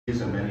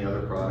and many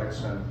other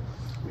products, and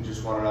we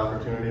just want an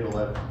opportunity to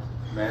let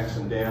Max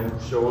and Dan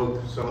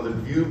show some of the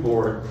view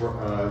board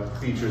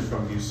features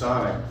from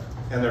ViewSonic,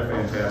 and they're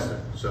fantastic.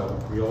 So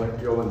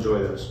you'll enjoy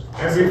this.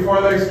 And before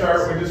they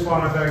start, we just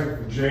want to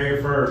thank Jay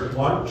for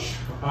lunch.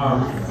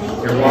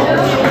 You're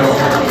welcome.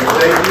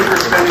 Thank you for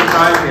spending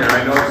time here.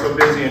 I know it's so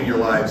busy in your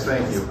lives.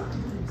 Thank you.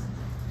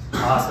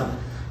 Awesome.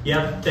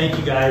 Yep. Thank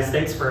you guys.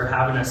 Thanks for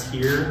having us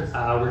here.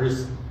 We're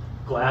just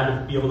glad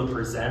to be able to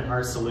present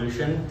our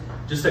solution.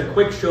 Just a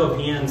quick show of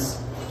hands.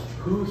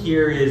 Who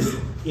here is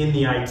in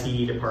the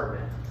IT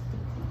department?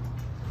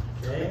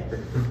 Okay.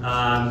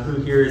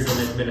 Who here is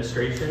in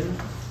administration?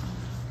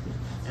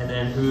 And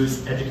then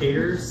who's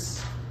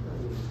educators?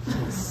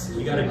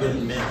 We got a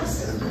good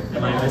mix.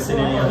 Am I missing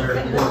any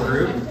other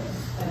group?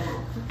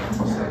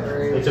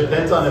 It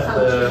depends on if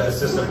the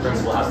assistant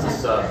principal has to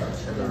sub.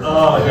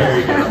 Oh, there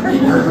you go.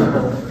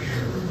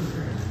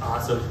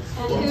 Awesome.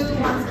 And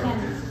who wants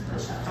candy?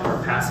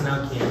 We're passing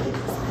out candy.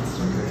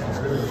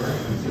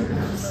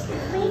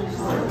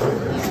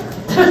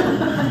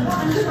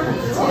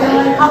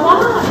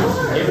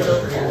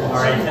 All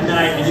right, and then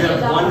I do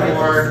have one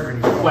more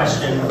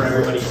question for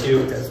everybody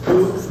too.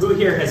 Who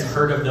here has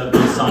heard of the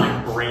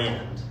ViewSonic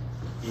brand?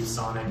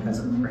 ViewSonic as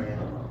a brand.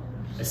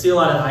 I see a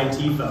lot of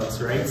IT folks,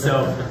 right?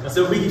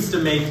 So we used to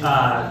make,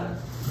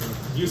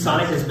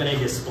 ViewSonic has been a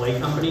display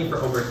company for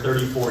over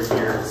 34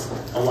 years.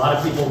 A lot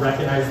of people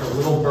recognize the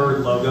little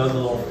bird logo, the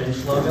little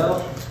finch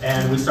logo,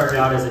 and we started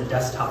out as a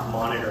desktop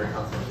monitor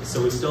company.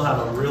 So we still have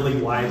a really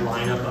wide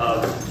lineup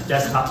of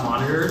desktop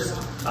monitors,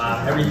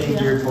 everything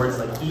geared towards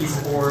like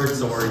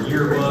esports or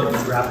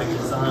yearbooks, graphic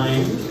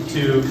design,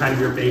 to kind of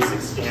your basic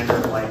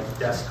standard like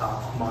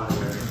desktop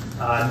monitor.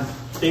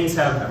 Things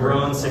have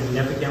grown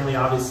significantly.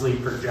 Obviously,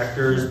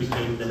 projectors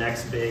became the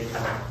next big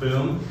kind of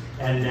boom.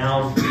 And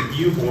now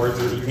view boards,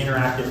 or the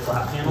interactive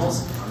flat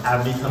panels,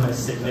 have become a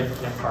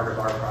significant part of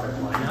our product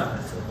lineup.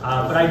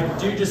 But I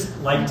do just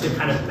like to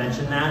kind of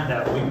mention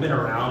that we've been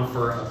around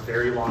for a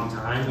very long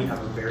time. We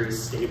have a very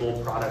stable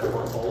product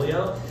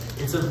portfolio.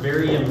 It's a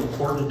very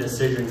important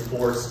decision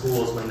for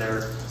schools when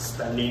they're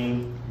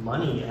spending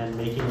money and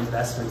making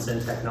investments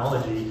in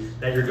technology,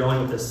 that you're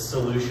going with a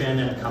solution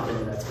and a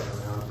company that's been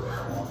around for a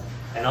while.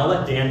 And I'll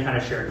let Dan kind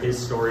of share his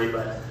story,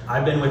 but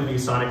I've been with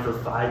ViewSonic for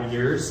 5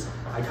 years.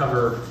 I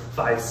cover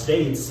 5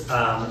 states,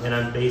 and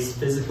I'm based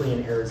physically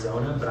in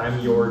Arizona, but I'm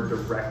your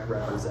direct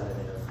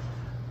representative.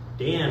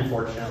 Dan,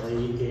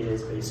 fortunately,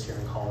 is based here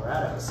in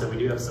Colorado, so we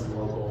do have some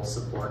local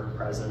support and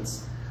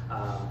presence.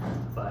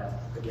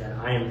 But again,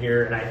 I am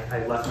here, and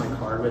I left my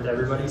card with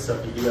everybody, so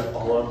if you do have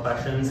follow-up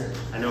questions,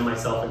 I know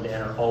myself and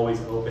Dan are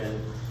always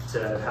open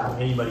to have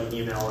anybody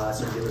email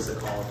us or give us a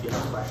call if you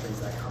have questions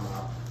that come up.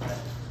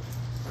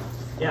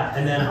 Yeah,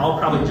 and then I'll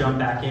probably jump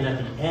back in at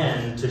the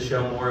end to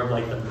show more of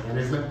like the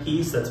management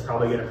piece that's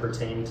probably going to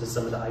pertain to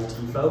some of the IT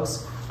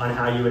folks on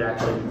how you would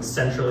actually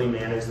centrally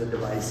manage the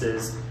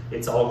devices.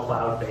 It's all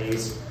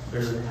cloud-based.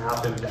 There's an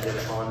app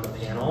embedded on the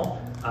panel.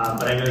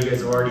 But I know you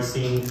guys have already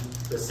seen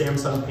the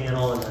Samsung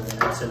panel and then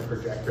the Epson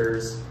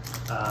projectors.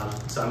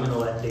 So I'm going to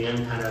let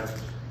Dan kind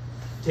of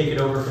take it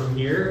over from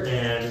here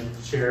and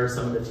share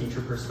some of the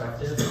teacher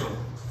perspective.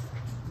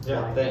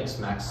 Yeah, thanks,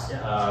 Max.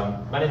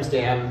 My name's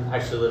Dan. I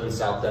actually live in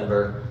South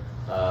Denver.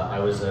 I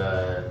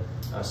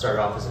started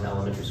off as an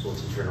elementary school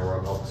teacher in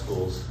Aurora Public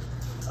Schools.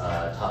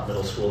 Taught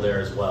middle school there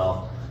as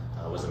well.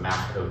 Was a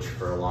math coach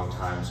for a long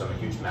time, so I'm a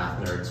huge math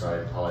nerd, so I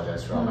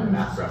apologize for all my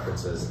math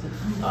references.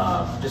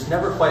 Just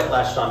never quite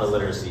latched on to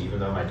literacy, even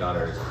though my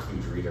daughter is a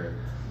huge reader.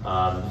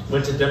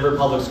 Went to Denver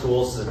Public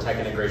Schools as a tech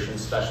integration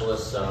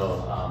specialist,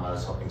 so I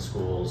was helping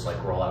schools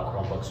like roll out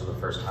Chromebooks for the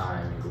first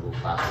time in Google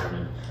Classroom,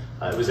 and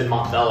it was in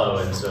Montbello,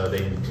 and so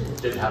they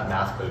didn't have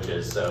math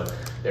coaches, so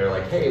they were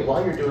like, hey,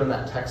 while you're doing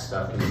that tech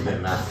stuff, can you be a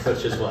math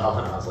coach as well?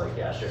 And I was like,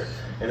 yeah, sure.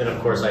 And then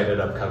of course I ended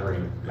up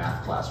covering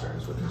math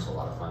classrooms, which was a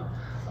lot of fun.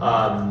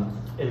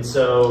 And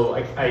so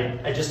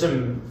I just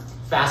am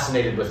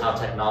fascinated with how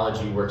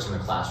technology works in the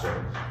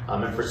classroom.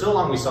 And for so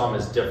long we saw them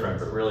as different,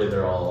 but really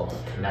they're all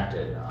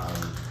connected.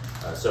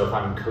 So if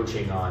I'm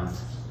coaching on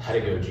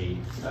pedagogy,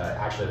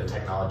 actually the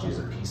technology is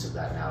a piece of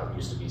that now. It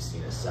used to be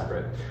seen as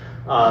separate.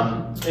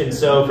 And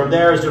so from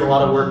there I was doing a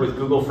lot of work with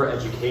Google for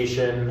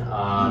Education,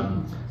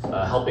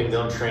 helping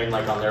them train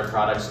like on their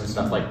products and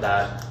stuff like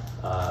that.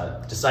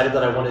 Decided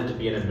that I wanted to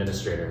be an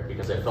administrator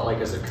because I felt like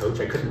as a coach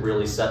I couldn't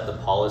really set the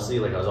policy,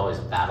 like I was always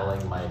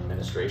battling my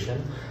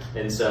administration.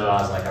 And so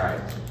I was like, all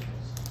right,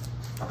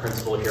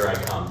 principal, here I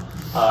come.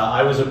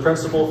 I was a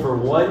principal for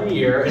 1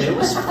 year and it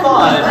was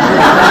fun.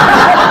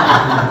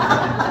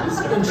 It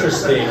was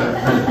interesting.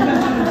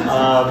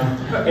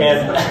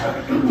 And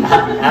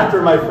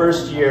after my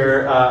first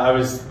year,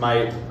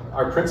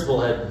 our principal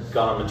had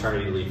gone on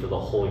maternity leave for the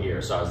whole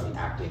year, so I was the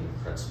acting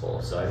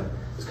principal. So it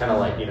was kind of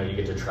like, you know, you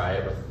get to try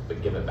it,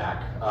 but give it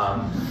back.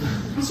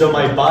 So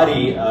my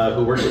buddy,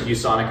 who worked at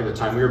ViewSonic at the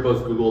time, we were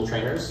both Google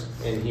trainers,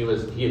 and he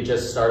had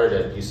just started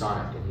at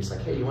ViewSonic, and he's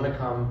like, hey, you want to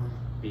come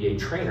be a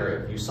trainer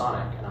at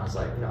ViewSonic. And I was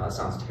like, that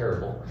sounds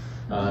terrible.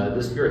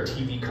 You're a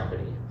TV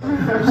company.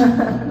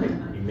 Like,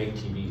 you make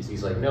TVs.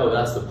 He's like, no,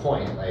 that's the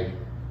point. Like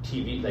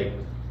TV,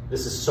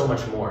 this is so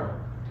much more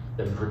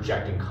than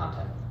projecting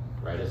content,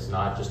 right? It's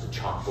not just a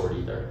chalkboard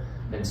either.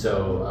 And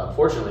so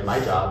fortunately, my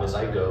job is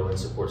I go and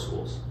support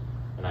schools.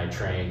 And I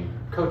train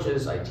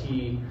coaches,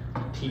 IT,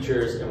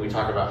 teachers, and we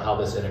talk about how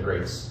this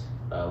integrates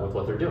with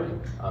what they're doing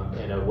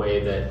in a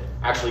way that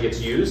actually gets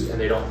used and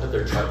they don't put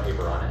their chart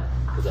paper on it,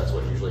 because that's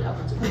what usually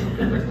happens if you don't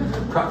get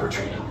their proper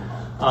training.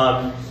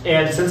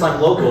 And since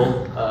I'm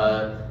local,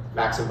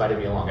 Max invited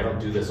me along. I don't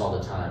do this all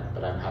the time,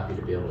 but I'm happy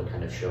to be able to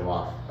kind of show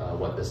off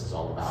what this is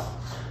all about.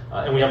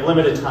 And we have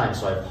limited time,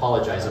 so I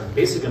apologize. I'm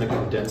basically going to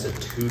condense a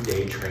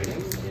 2-day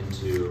training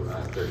into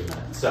 30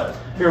 minutes. So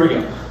here we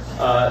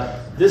go.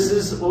 This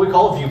is what we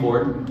call a view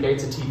board. Okay,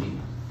 it's a TV,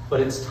 but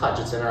it's touch,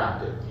 it's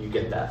interactive. You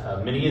get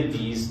that. Many of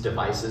these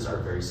devices are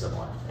very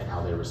similar in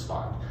how they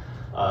respond.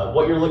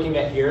 What you're looking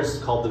at here is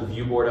called the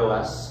ViewBoard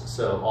OS.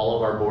 So all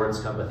of our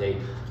boards come with a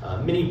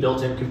mini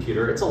built-in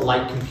computer. It's a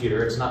light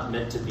computer. It's not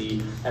meant to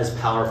be as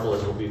powerful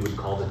as what we would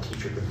call the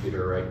teacher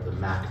computer, right? The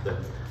Mac that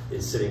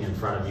is sitting in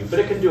front of you. But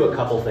it can do a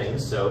couple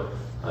things. So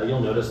you'll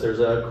notice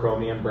there's a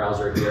Chromium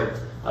browser here.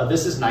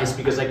 This is nice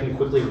because I can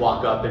quickly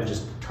walk up and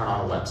just turn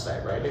on a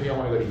website, right? Maybe I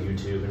want to go to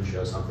YouTube and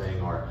show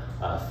something, or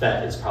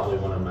FET is probably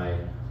one of my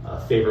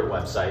favorite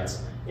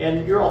websites.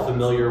 And you're all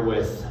familiar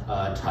with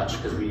touch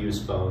because we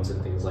use phones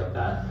and things like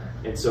that.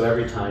 And so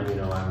every time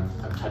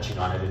I'm touching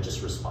on it, it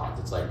just responds.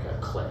 It's like a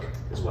click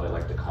is what I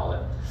like to call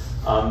it.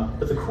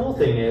 But the cool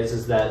thing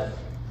is that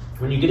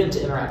when you get into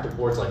interactive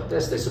boards like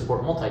this, they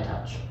support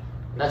multi-touch.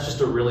 And that's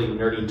just a really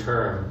nerdy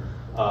term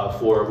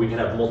for we can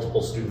have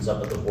multiple students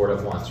up at the board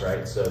at once,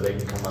 right? So they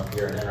can come up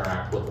here and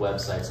interact with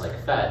websites like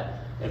FET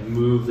and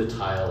move the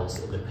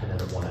tiles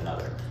independent of one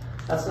another.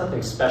 That's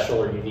nothing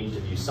special or unique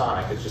to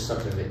ViewSonic. It's just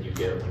something that you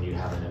get when you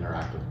have an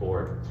interactive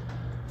board.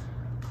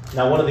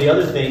 Now, one of the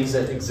other things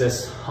that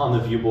exists on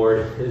the view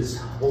board is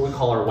what we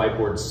call our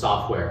whiteboard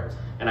software.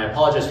 And I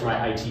apologize for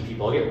my IT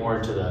people. I'll get more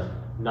into the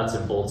nuts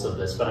and bolts of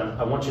this, but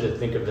I want you to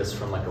think of this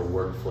from like a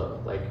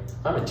workflow. Like,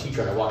 if I'm a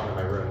teacher and I walk into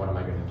my room, what am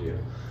I going to do?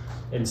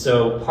 And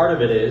so part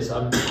of it is,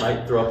 I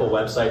might throw up a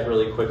website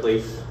really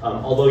quickly,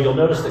 although you'll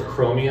notice that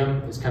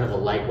Chromium is kind of a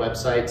light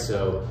website,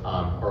 so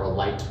or a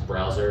light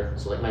browser.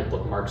 So like my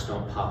bookmarks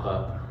don't pop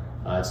up.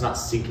 It's not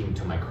syncing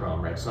to my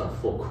Chrome, right? It's not a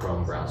full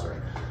Chrome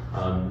browser.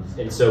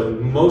 And so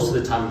most of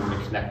the time I'm going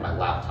to connect my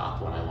laptop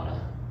when I want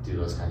to do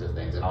those kinds of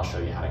things, and I'll show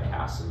you how to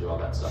cast and do all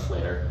that stuff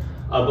later.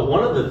 But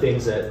one of the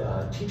things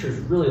that teachers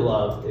really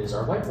love is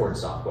our whiteboard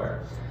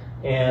software.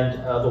 And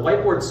the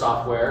whiteboard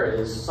software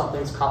is something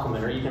that's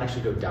complimentary. You can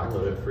actually go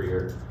download it for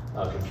your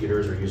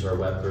computers or use our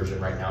web version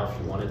right now if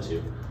you wanted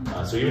to.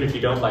 So even if you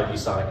don't buy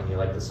ViewSonic and you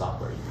like the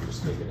software, you can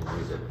just take it and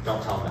use it.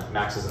 Don't tell them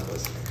Max isn't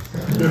listening.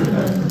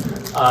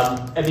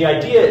 And the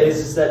idea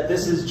is that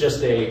this is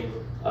just a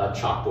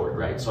chalkboard,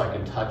 right? So I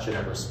can touch and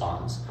it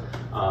responds.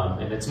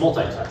 And it's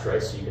multi-touch,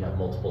 right? So you can have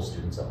multiple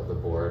students up at the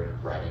board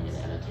writing and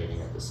annotating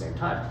at the same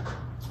time.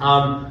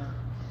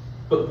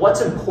 But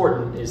what's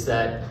important is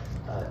that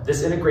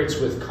this integrates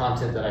with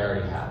content that I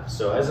already have.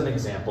 So as an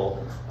example,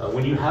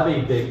 when you have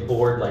a big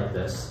board like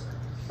this,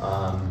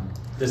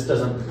 this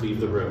doesn't leave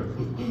the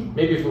room.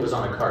 Maybe if it was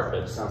on a cart,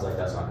 but it sounds like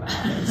that's not going to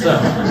happen.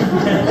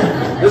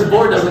 So this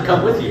board doesn't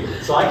come with you,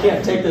 so I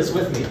can't take this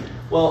with me.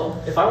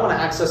 Well, if I want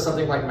to access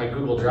something like my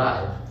Google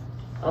Drive,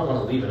 I don't want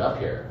to leave it up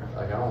here.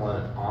 Like, I don't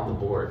want it on the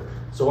board.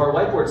 So our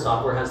whiteboard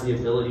software has the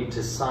ability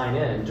to sign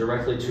in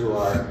directly to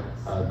our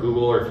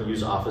Google, or if you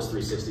use Office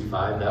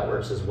 365, that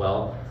works as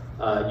well,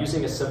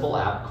 using a simple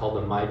app called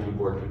the My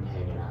ViewBoard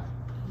Companion app.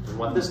 And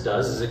what this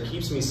does is it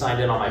keeps me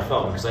signed in on my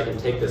phone, because I can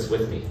take this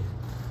with me.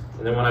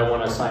 And then when I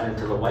want to sign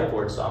into the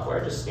whiteboard software,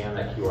 I just scan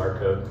that QR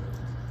code.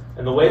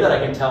 And the way that I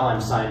can tell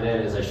I'm signed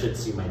in is I should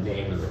see my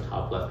name in the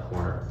top left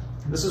corner.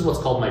 This is what's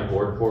called my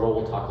board portal.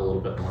 We'll talk a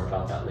little bit more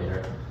about that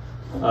later.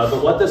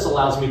 But what this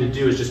allows me to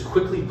do is just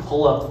quickly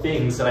pull up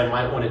things that I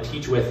might want to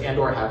teach with and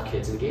or have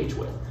kids engage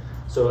with.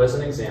 So as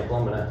an example,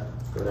 I'm going to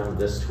go down to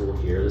this tool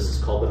here. This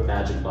is called the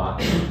Magic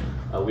Box.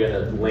 We had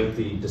a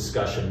lengthy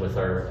discussion with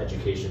our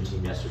education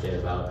team yesterday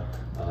about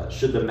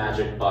should the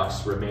Magic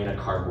Box remain a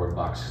cardboard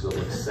box because it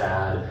looks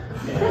sad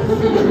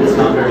and it's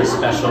not very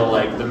special.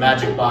 Like, the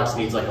Magic Box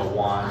needs like a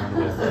wand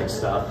with like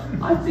stuff.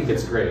 I think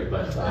it's great,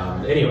 but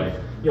anyway,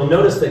 you'll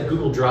notice that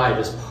Google Drive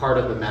is part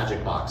of the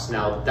Magic Box.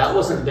 Now, that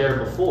wasn't there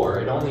before.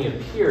 It only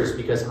appears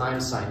because I'm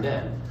signed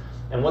in.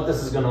 And what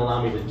this is going to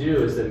allow me to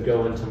do is then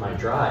go into my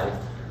Drive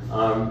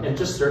and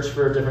just search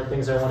for different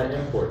things I want to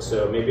import.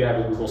 So maybe I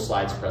have a Google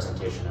Slides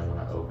presentation I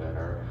want to open,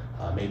 or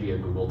maybe a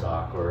Google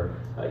Doc, or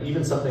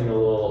even something a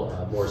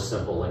little more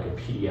simple like a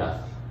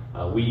PDF.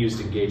 We used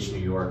Engage New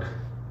York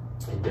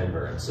in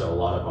Denver, and so a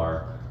lot of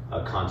our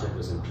content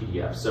was in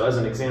PDF. So as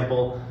an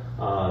example,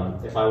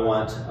 if I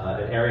want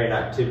an area and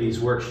activities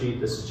worksheet,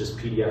 this is just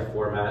PDF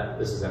format.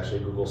 This is actually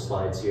Google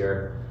Slides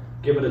here.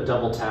 Give it a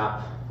double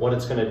tap. What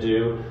it's going to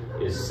do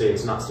is say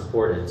it's not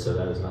supported, so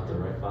that is not the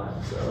right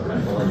file. So I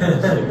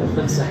apologize. Take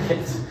 1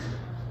 second.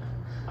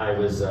 I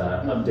was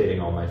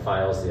updating all my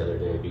files the other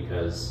day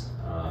because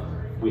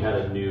we had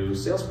a new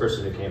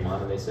salesperson who came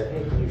on and they said,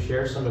 hey, can you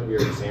share some of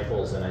your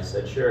examples? And I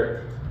said,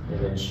 sure. And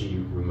then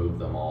she removed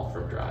them all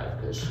from Drive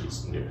because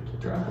she's new to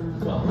Drive.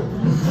 Well,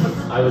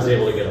 I was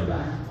able to get them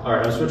back. All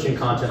right, I'm switching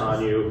content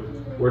on you.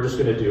 We're just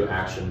going to do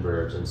action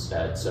verbs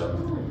instead. So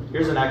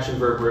here's an action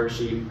verb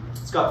worksheet.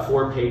 It's got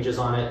 4 pages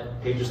on it.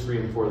 Pages 3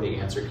 and 4 are the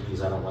answer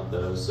keys. I don't want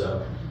those.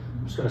 So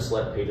I'm just going to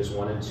select pages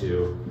 1 and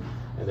 2,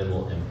 and then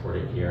we'll import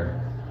it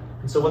here.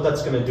 And so what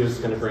that's going to do is it's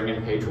going to bring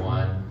in page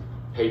 1.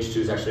 Page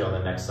 2 is actually on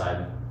the next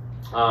side.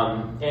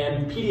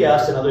 And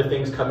PDFs and other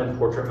things come in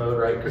portrait mode,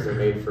 right? Because they're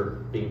made for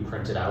being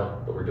printed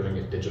out, but we're doing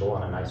it digital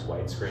on a nice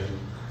widescreen.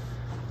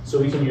 So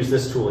we can use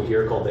this tool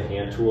here called the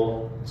hand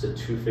tool. It's a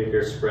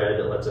 2-finger spread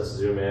that lets us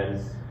zoom in.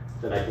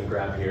 Then I can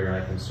grab here and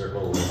I can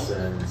circle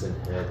listens and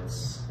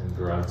hits and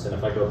grunts. And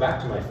if I go back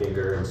to my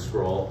finger and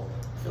scroll,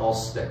 it all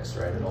sticks,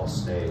 right? It all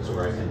stays.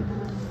 Or I can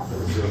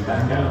zoom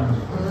back out.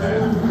 Okay.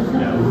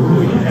 Yeah.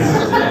 Ooh,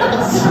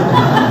 yes.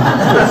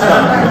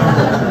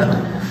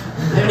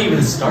 I haven't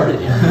even started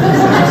yet.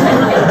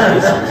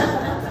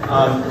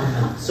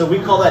 So we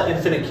call that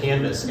infinite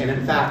canvas. And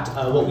in fact,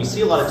 what we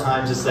see a lot of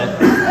times is that...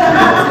 You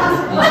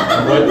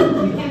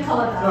can't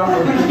call it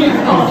that.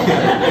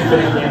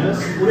 Infinite canvas?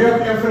 We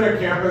have infinite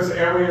canvas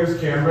and we use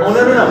canvas. Oh,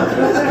 no.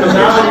 So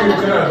now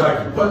you're gonna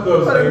like put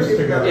those things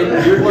together.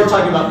 You're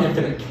talking about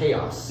infinite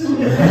chaos.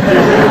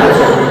 That's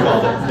what we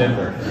call it in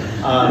Denver.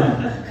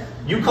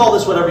 You call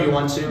this whatever you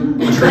want to.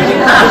 In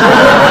training,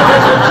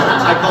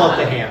 I call it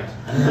the hand.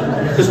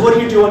 Because what do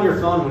you do on your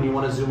phone when you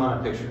want to zoom on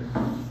a picture?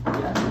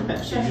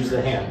 You use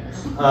the hand.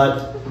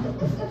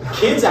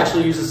 Kids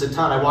actually use this a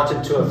ton. I walked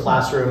into a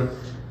classroom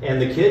and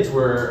the kids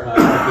were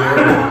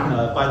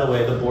here. By the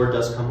way, the board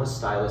does come with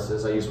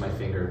styluses. I use my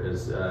finger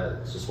because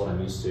it's just what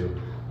I'm used to.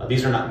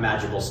 These are not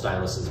magical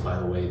styluses, by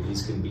the way.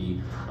 These can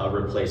be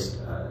replaced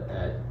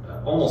at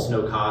almost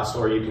no cost,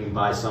 or you can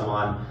buy some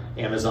on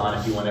Amazon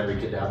if you want every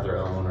kid to have their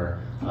own, or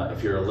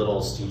if you're a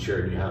littles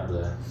teacher and you have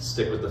the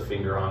stick with the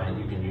finger on it,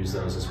 you can use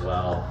those as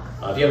well.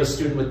 If you have a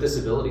student with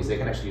disabilities, they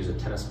can actually use a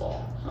tennis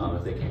ball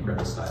if they can't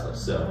grab a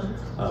stylus. So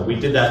we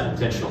did that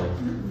intentionally.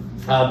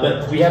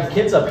 But we have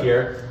kids up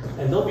here,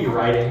 and they'll be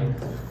writing,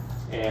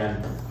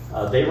 and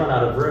they run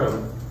out of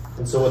room.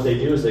 And so what they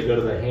do is they go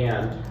to the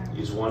hand,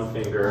 use one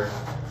finger,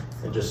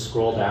 and just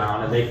scroll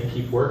down, and they can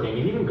keep working,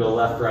 and even go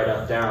left, right,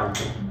 up, down.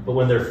 But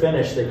when they're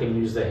finished, they can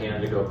use the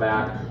hand to go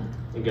back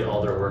and get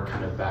all their work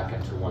kind of back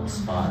into one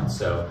spot.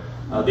 So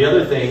the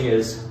other thing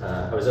is,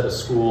 I was at a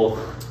school,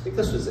 I think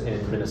this was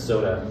in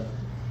Minnesota,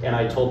 and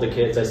I told the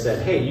kids, I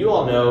said, hey, you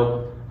all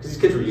know, because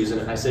these kids were using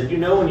it, and I said, you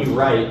know when you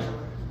write,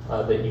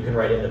 that you can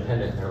write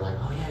independent. And they're like,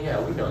 oh yeah,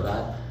 we know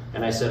that.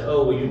 And I said,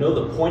 oh, well, you know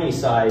the pointy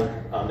side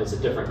is a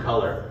different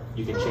color.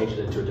 You can change it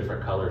into a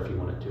different color if you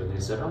wanted to. And they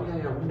said, oh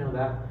yeah, we know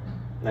that.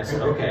 And I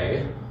said,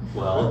 okay,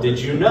 well, did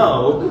you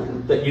know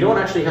that you don't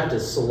actually have to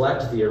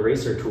select the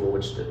eraser tool,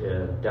 which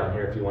down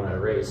here if you want to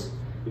erase.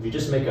 If you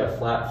just make a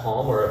flat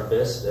palm or a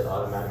fist, it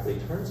automatically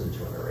turns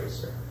into an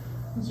eraser.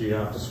 So you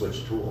don't have to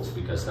switch tools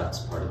because that's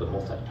part of the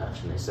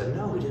multi-touch. And they said,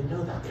 no, we didn't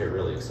know that. They're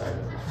really excited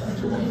about that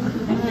tool.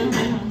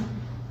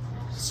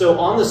 So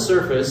on the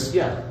surface,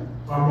 yeah.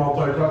 On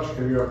multi-touch,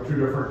 can you have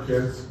 2 different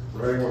kids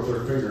writing with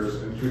their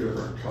fingers in 2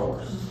 different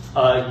colors?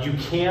 You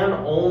can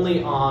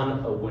only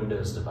on a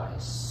Windows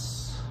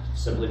device,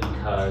 simply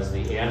because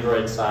the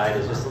Android side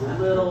is just a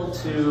little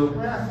too,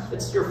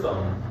 it's your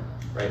phone,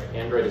 right?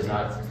 Android is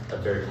not a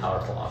very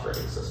powerful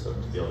operating system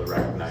to be able to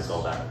recognize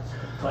all that.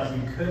 But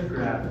you could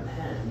grab the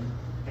pen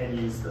and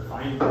use the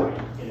fine point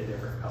in a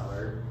different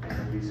color and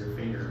then use your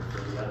finger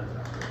for the other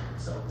color.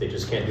 So They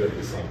just can't do it at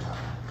the same time.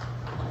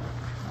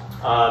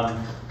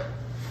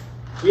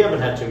 We haven't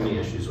had too many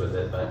issues with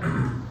it, but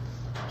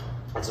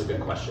that's a good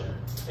question.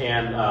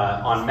 And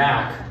on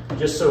Mac,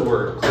 just so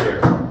we're clear,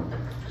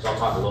 because I'll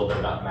talk a little bit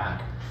about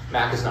Mac.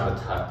 Mac is not a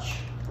touch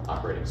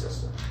operating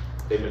system.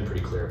 They've been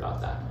pretty clear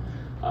about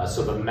that.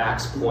 So the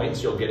max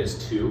points you'll get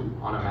is 2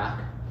 on a Mac.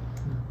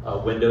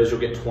 Windows, you'll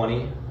get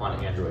 20.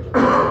 On Android, you'll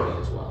get 20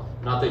 as well.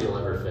 Not that you'll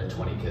ever fit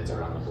 20 kids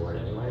around the board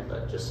anyway,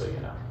 but just so you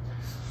know.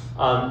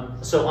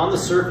 So on the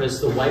surface,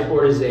 the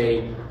whiteboard is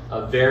a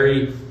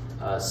very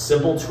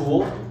simple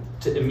tool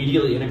to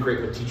immediately integrate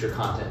with teacher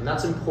content. And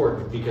that's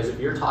important because if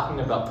you're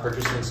talking about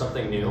purchasing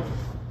something new,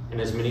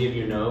 and as many of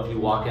you know, if you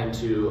walk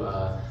into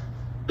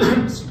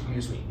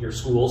excuse me, your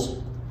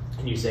schools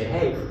and you say,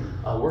 hey,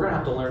 we're gonna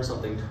have to learn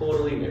something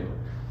totally new,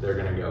 they're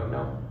gonna go,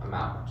 no, I'm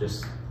out.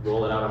 Just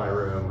roll it out of my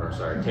room, or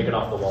sorry, take it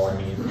off the wall, I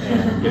mean,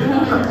 and get it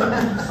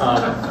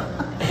out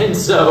of here. And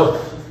so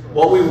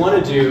what we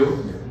wanna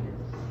do,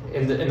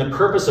 and the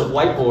purpose of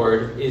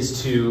Whiteboard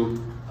is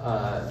to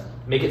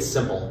make it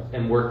simple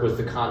and work with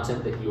the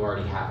content that you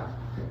already have.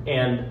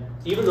 And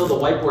even though the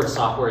whiteboard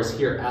software is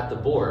here at the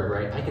board,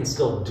 right, I can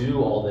still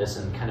do all this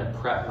and kind of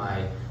prep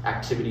my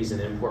activities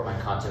and import my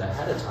content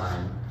ahead of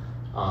time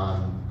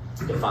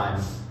if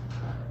I'm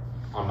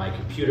on my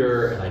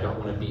computer and I don't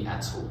want to be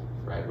at school,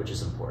 right, which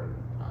is important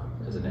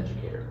as an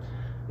educator.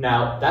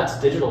 Now, that's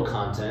digital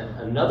content.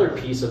 Another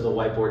piece of the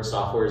whiteboard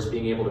software is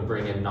being able to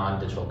bring in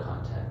non-digital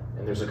content.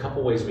 And there's a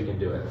couple ways we can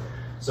do it.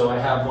 So I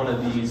have one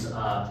of these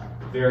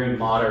very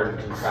modern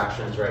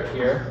contraptions right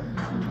here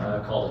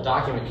called a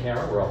document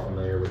camera. We're all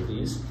familiar with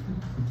these.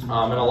 And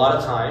a lot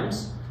of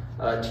times,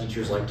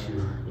 teachers like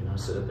to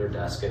sit at their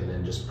desk and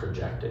then just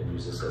project it,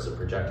 use this as a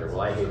projector.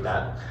 Well, I hate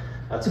that.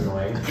 That's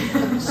annoying.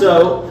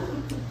 So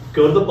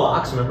go to the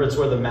box. Remember, it's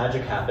where the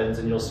magic happens,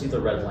 and you'll see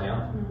the red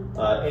lamp.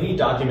 Any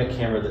document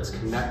camera that's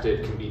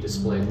connected can be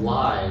displayed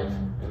live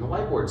in the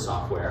whiteboard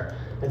software.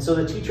 And so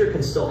the teacher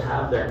can still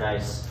have their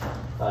nice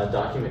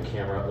document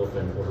camera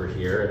open over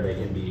here, and they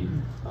can be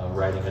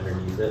writing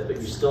underneath it,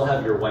 but you still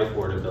have your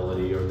whiteboard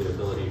ability, or the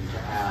ability to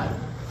have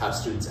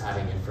students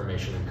adding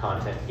information and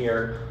content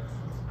here.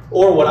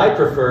 Or what I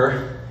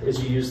prefer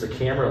is you use the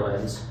camera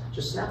lens,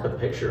 just snap a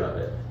picture of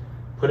it,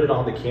 put it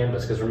on the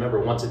canvas, because remember,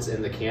 once it's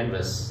in the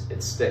canvas,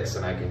 it sticks,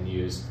 and I can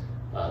use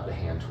the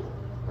hand tool,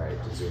 right,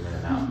 to zoom in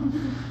and out.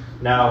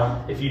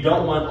 Now, if you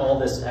don't want all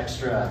this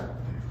extra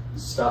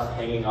stuff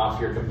hanging off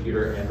your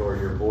computer and or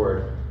your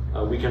board,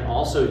 we can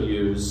also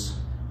use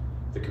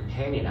the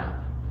companion app.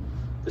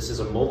 This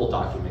is a mobile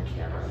document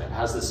camera, and it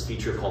has this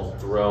feature called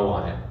Throw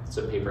on it. It's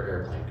a paper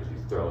airplane because you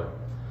throw it.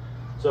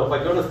 So if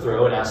I go to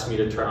Throw, it asks me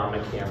to turn on my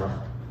camera.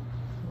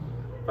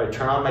 If I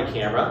turn on my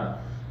camera,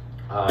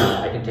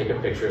 I can take a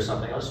picture of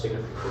something. I'll just take a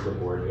picture of the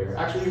board here.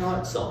 Actually, you know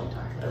what? Selfie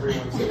time.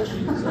 Everyone say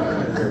cheese. All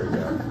right, there we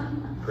go.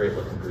 Great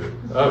looking group.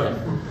 Okay.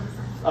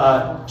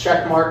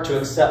 Check mark to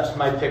accept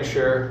my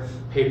picture.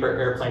 Paper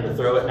airplane to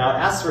throw it. Now it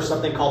asks for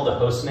something called the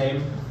host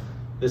name.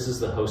 This is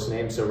the host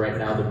name. So right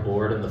now the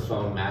board and the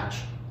phone match.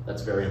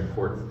 That's very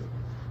important.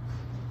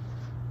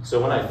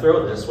 So when I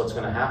throw this, what's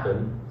going to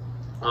happen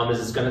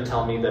is it's going to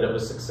tell me that it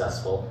was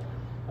successful.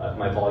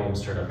 My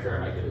volume's turned up here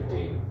and I get a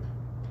ding.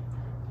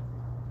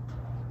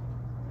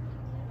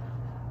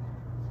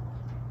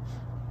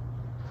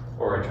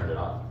 Or I turned it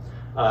off.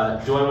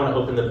 Do I want to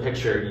open the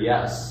picture?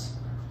 Yes.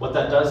 What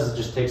that does is it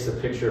just takes the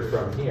picture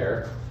from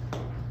here,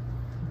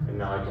 and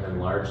now I can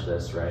enlarge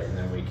this, right? And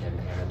then we can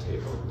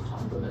annotate over the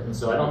top of it. And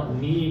so I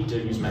don't need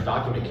to use my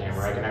document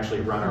camera. I can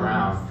actually run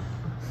around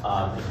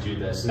and do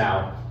this.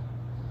 Now,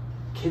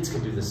 kids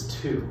can do this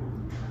too,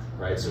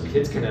 right? So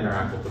kids can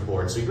interact with the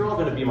board. So you're all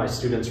going to be my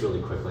students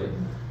really quickly.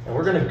 And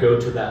we're going to go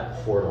to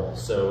that portal.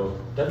 So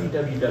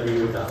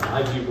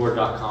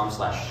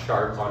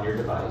www.myviewboard.com/sharp on your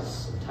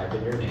device, and type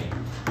in your name.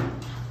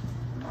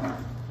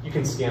 You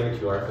can scan the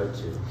QR code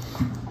too.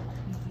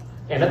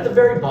 And at the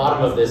very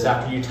bottom of this,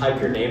 after you type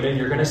your name in,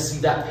 you're going to see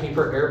that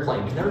paper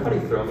airplane. Can everybody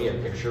throw me a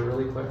picture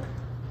really quick?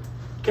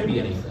 It can be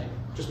anything.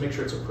 Just make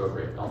sure it's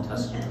appropriate. I'll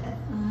test you.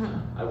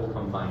 I will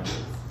come find you.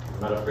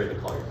 I'm not afraid to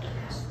call your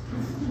parents.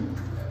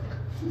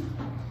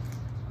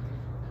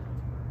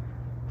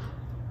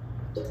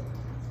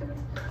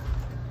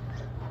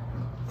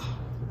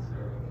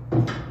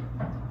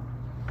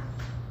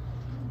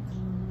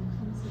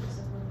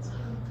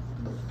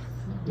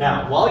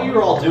 Now, while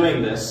you're all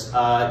doing this,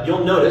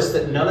 you'll notice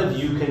that none of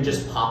you can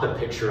just pop a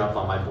picture up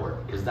on my board,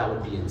 because that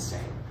would be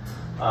insane.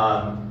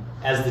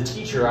 As the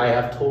teacher, I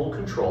have total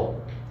control.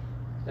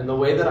 And the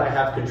way that I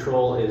have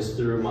control is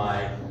through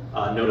my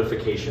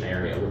notification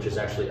area, which is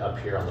actually up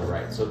here on the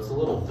right. So it's a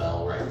little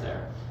bell right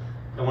there.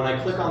 And when I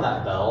click on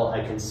that bell,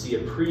 I can see a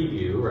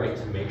preview, right,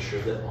 to make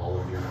sure that all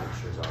of your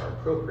pictures are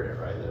appropriate,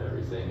 right, that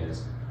everything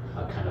is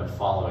kind of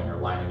following or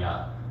lining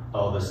up.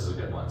 Oh, this is a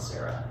good one,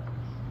 Sarah.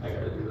 I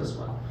gotta do this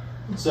one.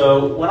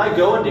 So when I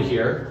go into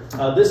here,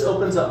 this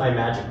opens up my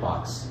magic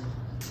box.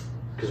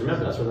 Because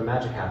remember, that's where the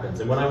magic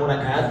happens. And when I want to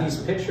add these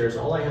pictures,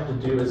 all I have to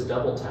do is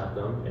double tap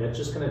them, and it's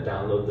just going to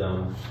download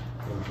them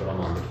and put them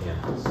on the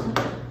canvas.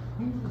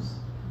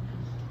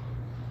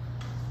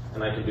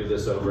 And I can do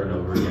this over and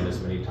over again as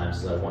many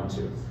times as I want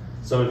to.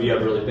 Some of you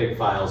have really big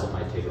files, it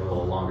might take a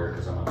little longer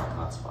because I'm on my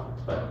hotspot.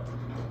 But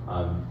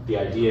the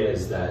idea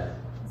is that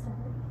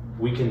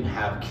we can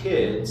have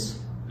kids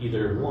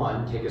either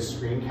one, take a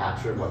screen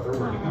capture of what they're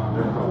working on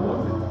their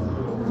Chromebook.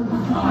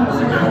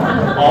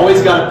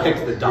 Always got to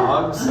pick the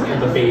dogs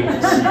and the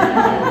babies.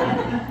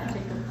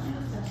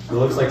 It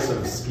looks like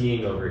some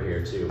skiing over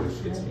here too,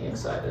 which gets me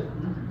excited.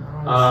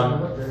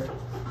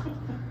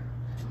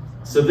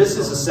 So this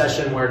is a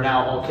session where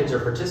now all kids are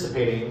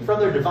participating from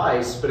their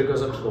device, but it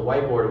goes up to the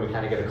whiteboard and we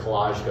kind of get a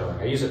collage going.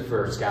 I use it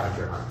for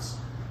scavenger hunts.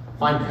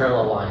 Find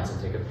parallel lines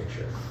and take a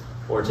picture.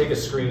 Or take a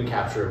screen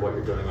capture of what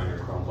you're doing on your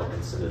Chromebook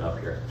and send it up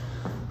here.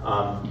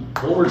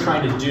 What we're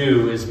trying to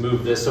do is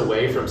move this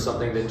away from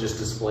something that just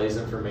displays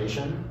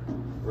information,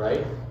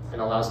 right? And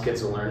allows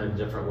kids to learn in a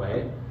different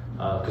way.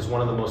 Because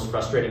one of the most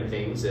frustrating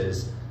things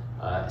is,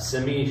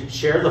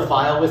 share the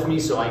file with me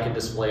so I can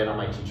display it on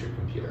my teacher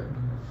computer.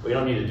 We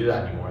don't need to do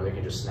that anymore. They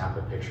can just snap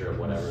a picture of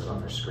whatever's on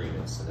their screen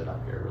and send it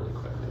up here really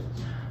quickly.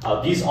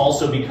 These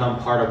also become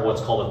part of what's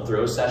called a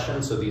throw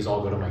session, so these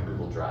all go to my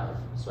Google Drive,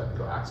 so I can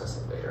go access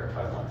it later if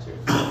I want to.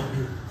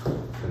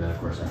 And then of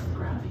course I can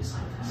grab these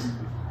like this.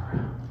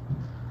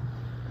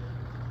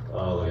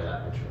 Oh, look at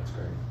that picture, that's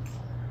great.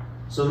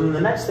 So then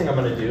the next thing I'm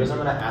going to do is I'm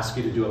going to ask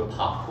you to do a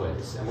pop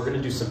quiz, and we're going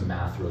to do some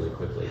math really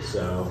quickly.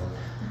 So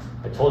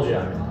I told you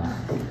I'm in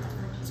math.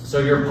 So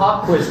your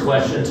pop quiz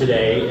question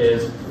today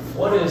is,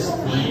 what is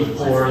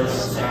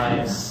 3/4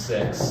 times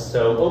 6?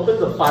 So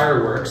open the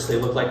fireworks. They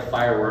look like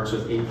fireworks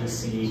with A, B,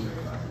 C,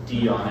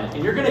 D on it.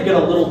 And you're going to get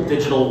a little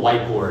digital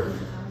whiteboard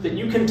that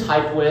you can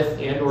type with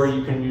and or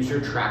you can use your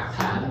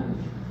trackpad.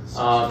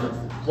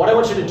 What I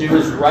want you to do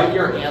is write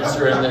your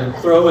answer and then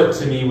throw it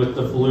to me with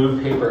the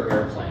blue paper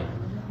airplane.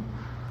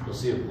 You'll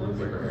see a blue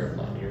paper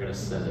airplane. You're going to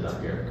send it up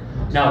here.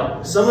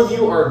 Now, some of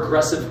you are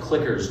aggressive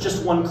clickers.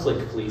 Just one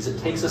click, please. It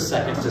takes a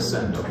second to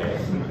send, okay?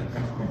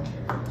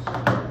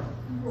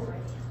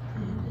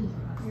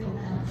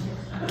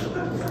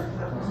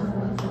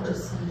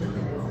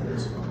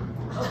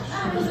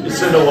 You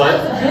send a what?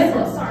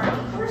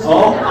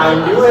 Oh, I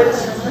knew it.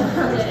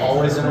 There's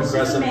always an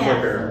aggressive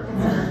clicker.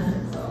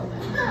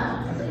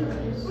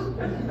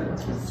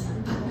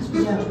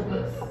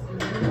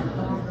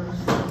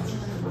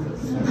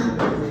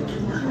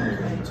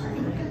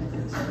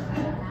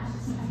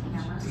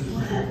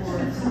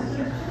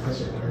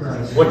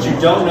 What you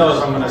don't know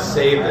is I'm going to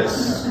save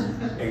this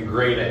and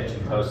grade it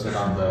and post it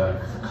on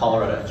the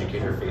Colorado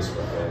Educator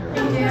Facebook later.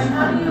 Hey Dan,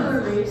 how do you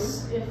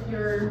erase if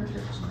you're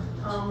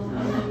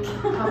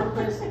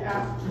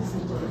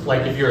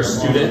Like if you're a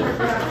student,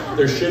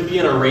 there should be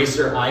an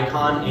eraser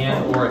icon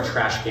and or a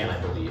trash can, I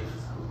believe.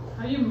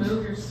 How do you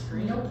move your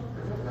screen?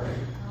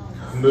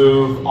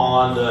 Move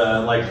on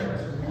the like,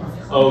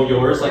 oh,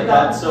 yours like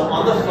that. So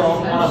on the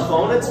phone, on a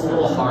phone, it's a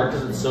little hard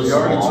because it's so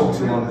small.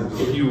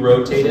 If you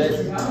rotate it,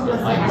 it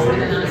might move.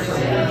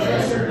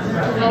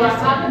 Well, I'm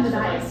talking to the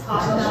nice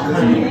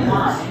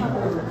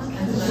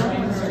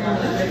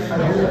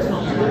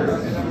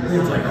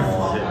It's like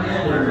all hidden.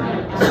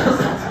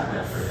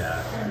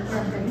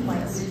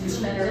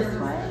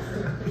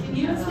 Can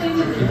you say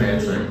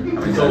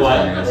what So what?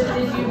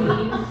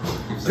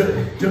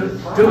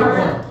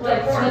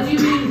 did you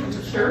mean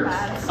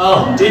shirts?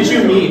 Oh, did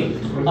you mean?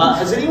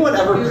 Has anyone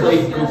ever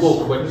played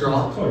Google Quick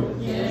Draw?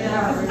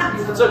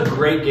 Yeah. It's a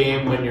great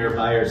game when you're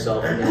by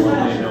yourself and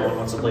no one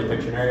wants to play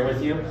Pictionary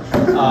with you.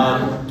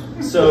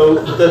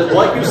 So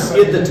what you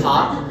see at the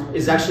top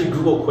is actually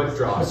Google Quick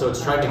Draw. So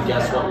it's trying to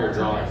guess what you're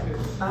drawing.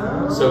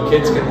 So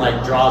kids can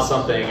like draw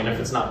something, and if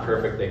it's not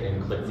perfect, they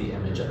can click the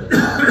image at the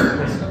top.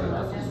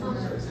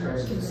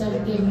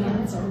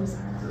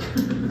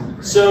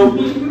 So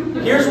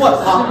here's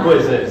what pop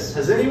quiz is.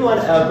 Has anyone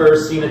ever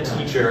seen a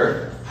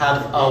teacher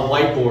have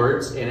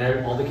whiteboards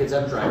and all the kids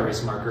have dry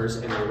erase markers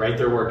and they write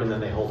their work and then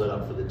they hold it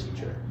up for the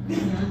teacher?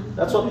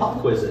 That's what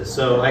pop quiz is.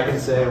 So I can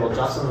say, well,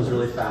 Jocelyn was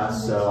really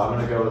fast, so I'm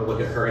going to go and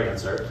look at her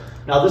answer.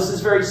 Now this is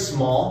very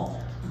small,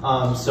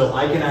 so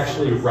I can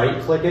actually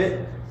right click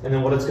it, and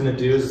then what it's going to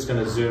do is it's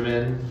going to zoom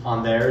in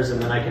on theirs,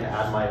 and then I can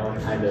add my own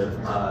kind of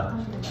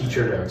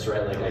teacher notes,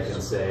 right? Like I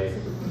can say,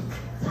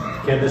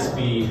 can this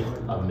be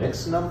a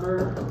mixed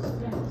number?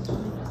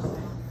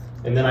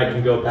 And then I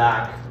can go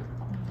back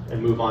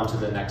and move on to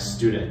the next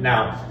student.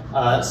 Now,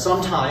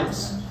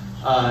 sometimes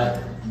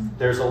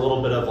there's a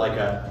little bit of like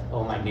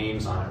oh, my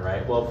name's on it,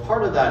 right? Well,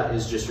 part of that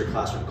is just your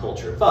classroom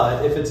culture.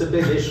 But if it's a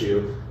big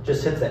issue,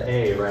 just hit the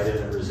A, right? And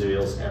it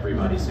reveals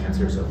everybody's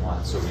answers at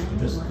once, so we can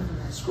just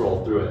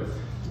scroll through it.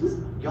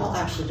 Y'all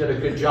actually did a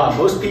good job.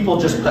 Most people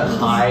just put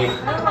hi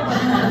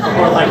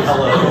or like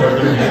hello or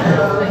their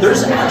name.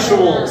 There's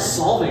actual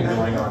solving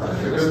going on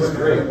here. This is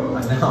great.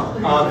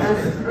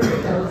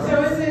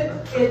 So is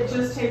it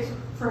just takes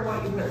from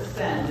what you put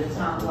send, it's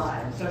not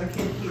live. So the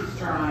kid keeps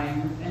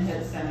drawing and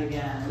hits send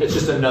again. It's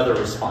just another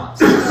response.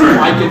 So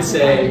I could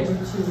say,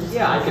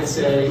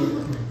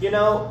 you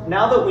know,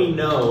 now that we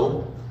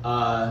know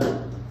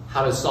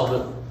how to solve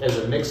it as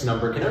a mixed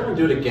number, can everyone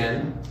do it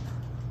again?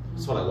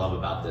 That's what I love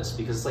about this,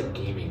 because it's like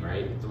gaming,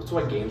 right? That's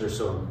why games are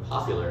so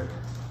popular,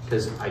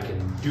 because I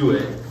can do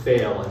it,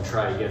 fail, and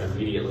try again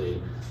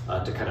immediately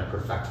to kind of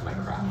perfect my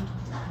craft.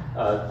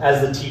 As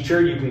the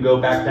teacher, you can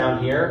go back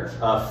down here,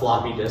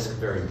 floppy disk,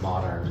 very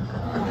modern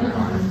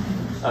icon.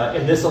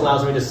 And this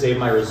allows me to save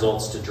my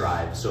results to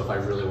Drive, so if I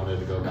really wanted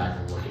to go back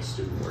and look at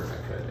student work, I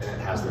could, and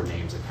it has their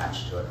names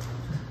attached to it.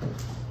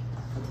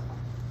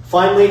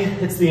 Finally,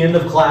 it's the end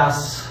of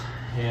class,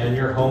 and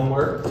your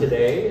homework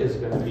today is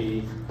going to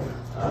be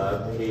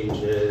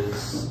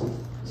pages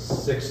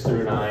 6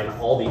 through 9,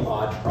 all the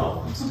odd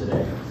problems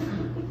today.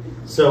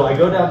 So I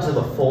go down to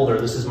the folder.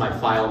 This is my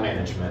file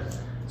management.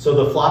 So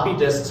the floppy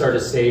disks are to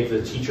save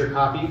the teacher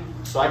copy.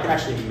 So I can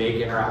actually make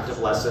interactive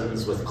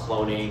lessons with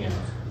cloning and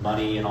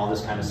money and all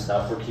this kind of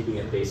stuff. We're keeping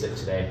it basic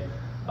today.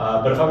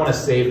 But if I want to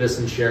save this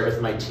and share it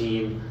with my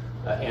team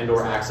and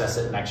or access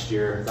it next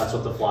year, that's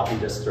what the floppy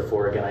disks are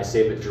for. Again, I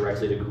save it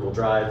directly to Google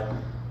Drive.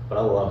 But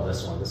I love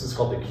this one. This is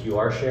called the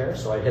QR share.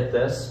 So I hit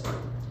this.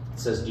 It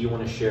says, do you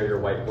want to share your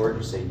whiteboard?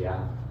 You say, yeah.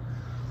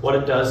 What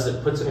it does is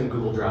it puts it in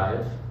Google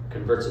Drive,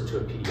 converts it to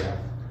a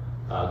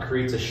PDF,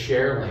 creates a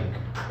share link,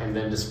 and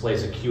then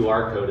displays a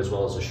QR code as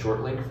well as a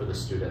short link for the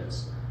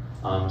students.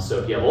 So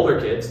if you have older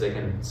kids, they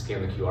can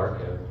scan the QR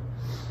code,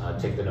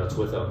 take the notes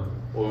with them,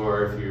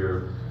 or if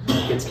your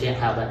kids can't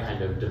have that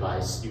kind of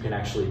device, you can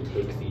actually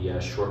take the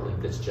short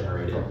link that's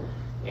generated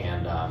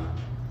and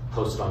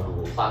post it on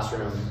Google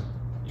Classroom.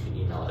 You can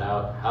email it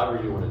out,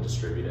 however you want to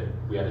distribute it.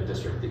 We had a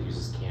district that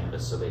uses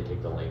Canvas, so they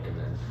take the link and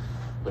then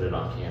put it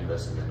on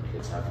Canvas, and then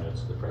kids have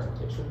notes of the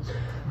presentation.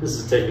 This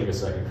is taking a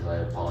second because I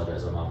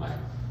apologize, I'm on my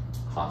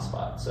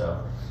hotspot.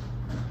 So,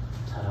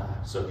 ta-da.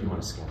 So if you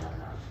want to scan that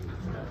out, you can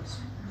get the notes.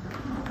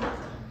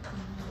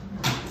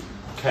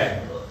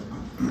 Okay.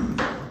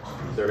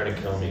 They're going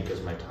to kill me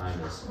because my time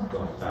is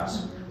going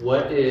fast.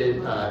 What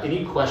is,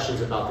 any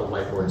questions about the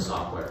whiteboard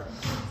software?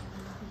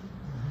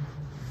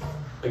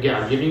 Again,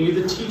 I'm giving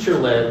you the teacher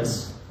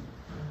lens.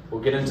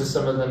 We'll get into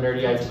some of the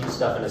nerdy IT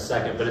stuff in a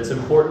second, but it's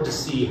important to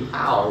see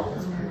how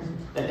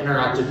an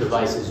interactive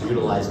device is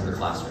utilized in the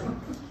classroom.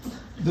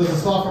 Does the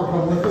software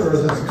come with it, or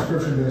is that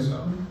subscription based?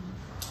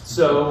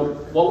 So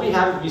what we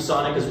have at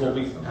ViewSonic is what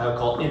we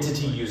call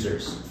entity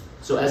users.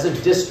 So as a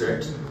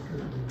district,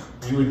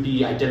 you would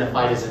be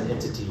identified as an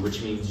entity,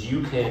 which means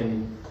you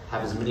can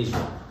have as many as you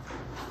want.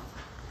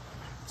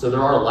 So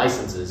there are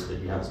licenses, but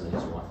you have as many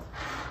as you want.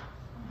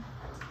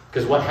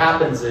 Because what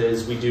happens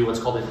is we do what's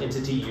called an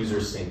entity user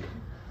sync,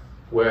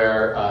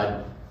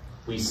 where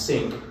we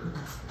sync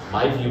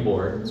my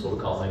viewboard, that's what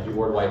we call it, my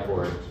viewboard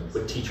whiteboard,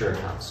 with teacher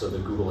accounts, so the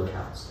Google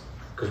accounts.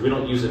 Because we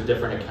don't use a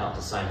different account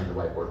to sign into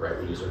whiteboard,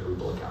 right? We use our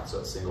Google account, so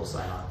it's single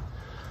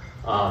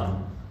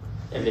sign-on.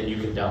 And then you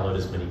can download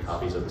as many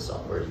copies of the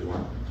software as you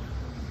want.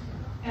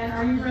 And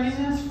are you running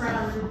this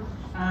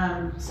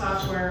from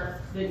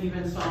software that you've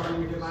installed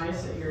on your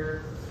device that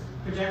you're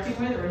projecting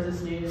with, or is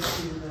this native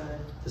to the?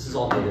 This is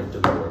all native to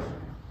the board.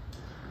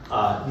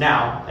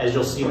 Now, as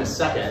you'll see in a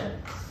second,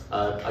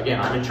 again,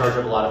 I'm in charge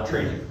of a lot of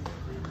training.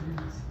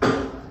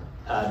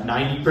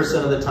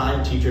 90% of the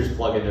time, teachers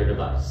plug in their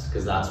device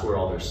because that's where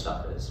all their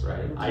stuff is,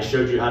 right? I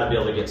showed you how to be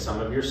able to get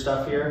some of your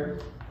stuff here,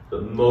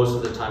 but most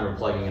of the time we're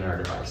plugging in our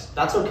device.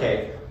 That's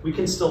okay. We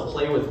can still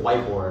play with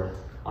whiteboard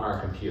on our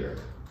computer,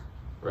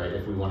 right,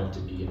 if we want it to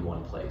be in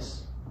one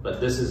place.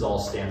 But this is all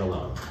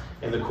standalone.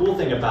 And the cool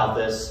thing about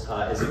this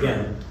is,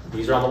 again,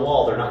 these are on the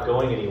wall, they're not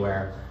going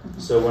anywhere.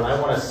 So when I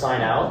want to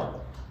sign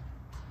out,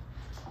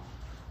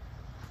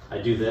 I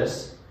do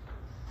this.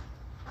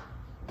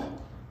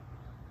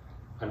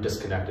 I'm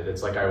disconnected.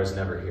 It's like I was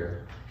never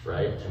here,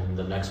 right? And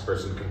the next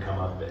person can come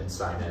up and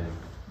sign in,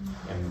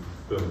 and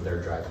boom,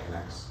 their drive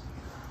connects.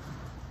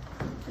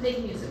 They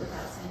can use it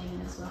without signing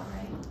in as well,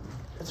 right?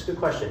 That's a good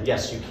question.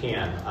 Yes, you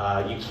can.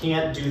 You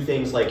can't do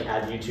things like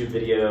add YouTube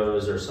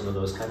videos or some of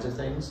those kinds of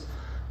things.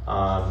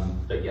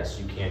 But yes,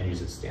 you can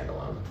use it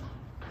standalone.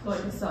 So like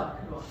a soft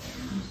could walk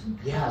in.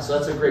 Yeah, so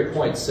that's a great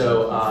point.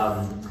 So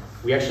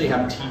we actually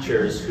have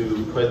teachers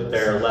who put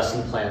their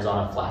lesson plans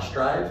on a flash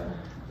drive,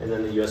 and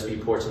then the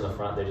USB ports in the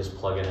front, they just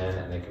plug it in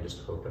and they can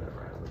just open it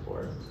right on the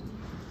board.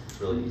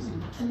 It's really easy.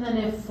 And then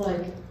if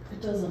like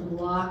it doesn't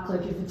lock,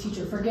 like if a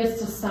teacher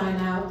forgets to sign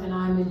out and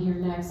I'm in here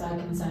next, I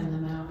can sign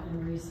them out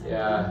and resign.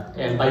 Yeah,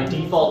 and by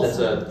default it's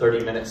a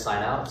 30-minute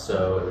sign out,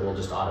 so it will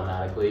just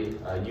automatically,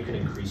 you can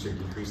increase or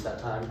decrease that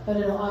time. But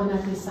it'll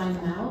automatically sign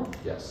them out?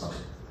 Yes.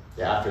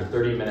 Yeah, after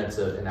 30 minutes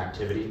of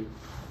inactivity,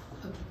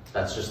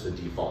 that's just the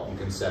default. You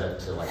can set it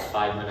to like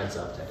 5 minutes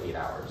up to 8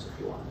 hours if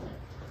you want.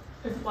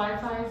 If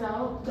Wi-Fi is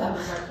out, does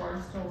the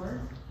whiteboard still work?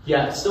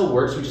 Yeah, it still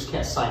works. We just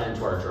can't sign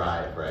into our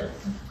drive, right?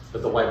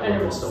 But the whiteboard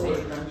will still work.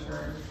 I'm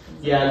sure.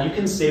 Yeah, you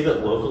can save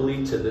it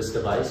locally to this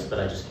device, but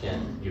I just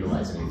can't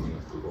utilize anything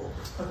with Google,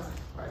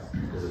 right?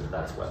 Because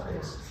that's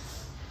web-based.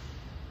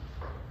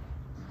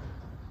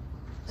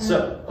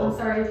 So, I'm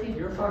sorry if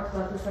you talked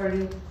about this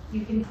already.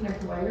 You can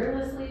connect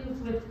wirelessly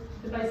with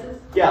devices?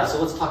 Yeah,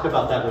 so let's talk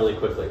about that really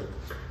quickly.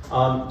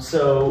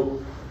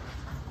 So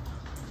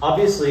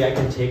obviously I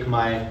can take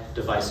my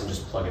device and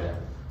just plug it in.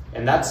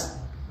 And that's,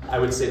 I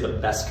would say, the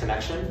best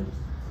connection,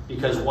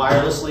 because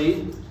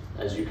wirelessly,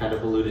 as you kind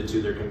of alluded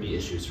to, there can be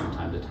issues from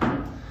time to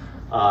time.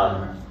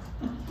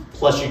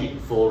 Plus you get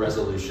full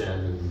resolution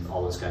and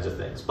all those kinds of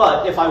things.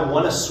 But if I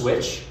want to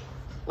switch,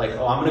 like,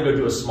 oh, I'm going to go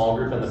do a small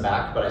group in the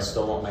back, but I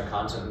still want my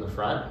content in the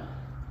front,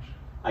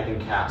 I can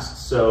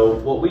cast. So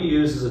what we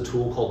use is a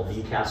tool called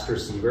VCast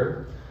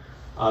Receiver.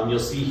 You'll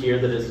see here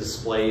that it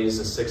displays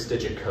a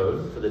 6-digit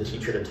code for the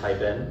teacher to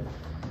type in.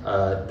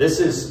 This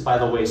is, by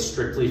the way,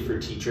 strictly for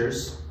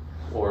teachers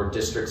or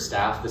district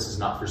staff. This is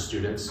not for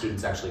students.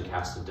 Students actually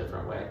cast a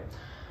different way.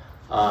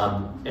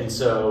 And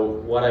so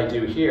what I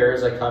do here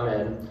is I come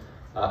in,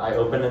 I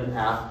open an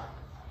app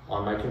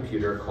on my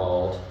computer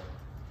called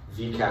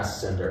VCast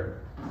Sender.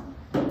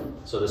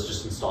 So this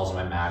just installs on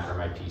my Mac or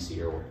my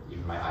PC or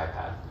even my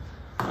iPad.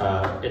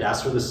 It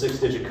asks for the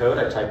 6-digit code.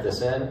 I type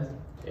this in,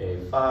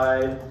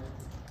 A5,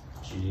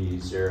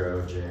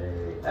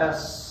 G0JS,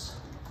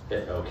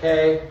 hit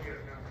OK.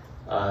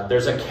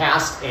 There's a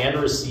cast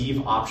and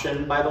receive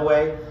option, by the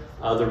way.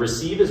 The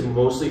receive is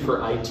mostly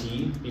for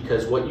IT,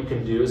 because what you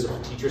can do is if a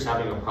teacher's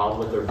having a problem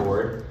with their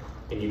board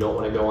and you don't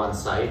want to go on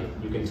site,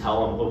 you can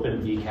tell them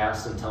open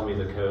VCast and tell me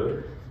the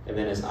code. And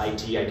then as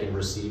IT, I can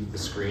receive the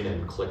screen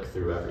and click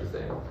through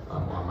everything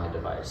on my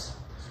device.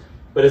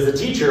 But as the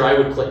teacher, I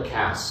would click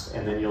cast,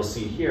 and then you'll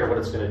see here what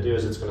it's going to do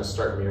is it's going to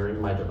start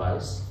mirroring my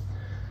device.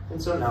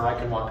 And so now I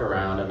can walk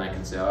around and I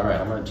can say, all right,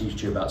 I'm going to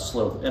teach you about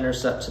slope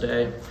intercept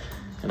today,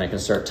 and I can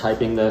start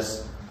typing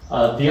this.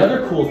 The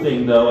other cool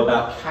thing, though,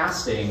 about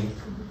casting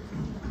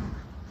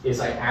is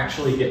I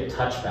actually get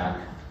touchback.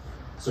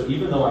 So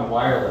even though I'm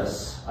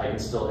wireless, I can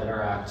still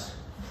interact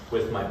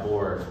with my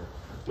board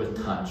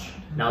with touch.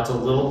 Now it's a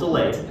little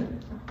delayed,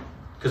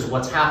 because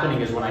what's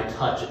happening is when I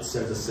touch, it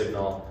sends a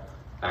signal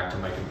back to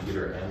my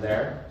computer in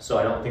there. So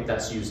I don't think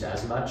that's used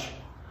as much,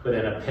 but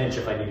in a pinch,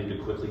 if I needed to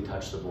quickly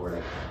touch the board,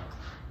 I can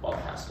while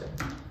casting.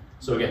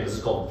 So again, this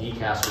is called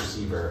VCast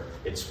receiver.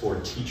 It's for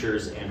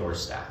teachers and or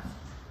staff.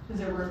 Does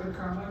it work with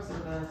Chromebooks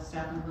if a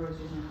staff member was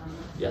using a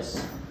Chromebook?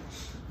 Yes.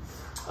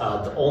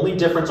 The only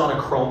difference on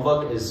a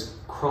Chromebook is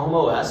Chrome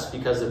OS,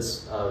 because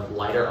it's a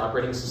lighter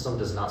operating system,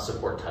 does not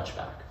support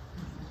touchback,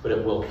 but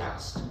it will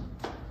cast.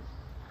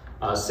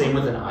 Same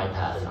with an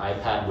iPad. An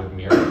iPad would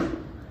mirror,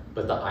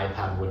 but the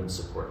iPad wouldn't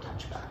support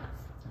touchback.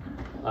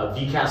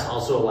 VCast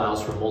also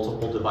allows for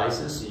multiple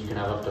devices, so you can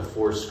have up to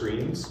 4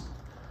 screens.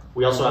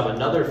 We also have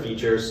another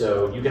feature,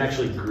 so you can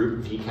actually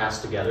group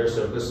VCast together.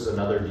 So if this is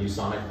another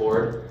ViewSonic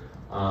board,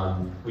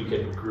 we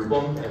could group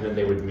them and then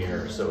they would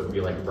mirror. So it would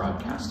be like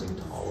broadcasting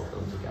to all of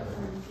them together.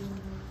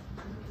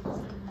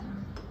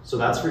 So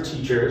that's for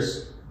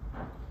teachers.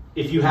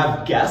 If you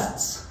have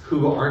guests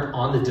who aren't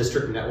on the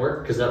district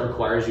network, because that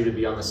requires you to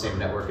be on the same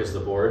network as the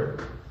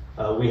board,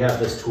 we have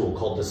this tool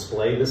called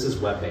Display. This is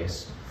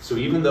web-based. So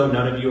even though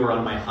none of you are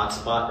on my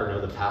hotspot or know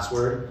the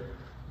password,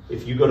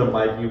 if you go to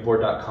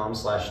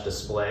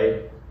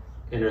myviewboard.com/display,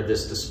 enter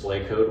this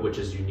display code, which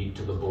is unique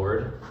to the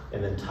board,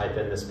 and then type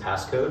in this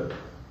passcode,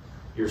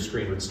 your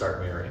screen would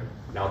start mirroring.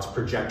 Now it's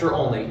projector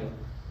only.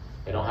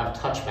 They don't have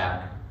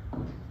touchback,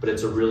 but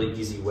it's a really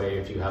easy way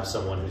if you have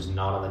someone who's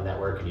not on the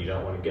network and you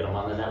don't want to get them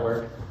on the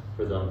network,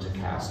 for them to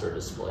cast or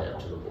display up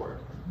to the board.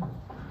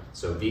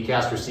 So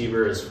VCast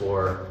receiver is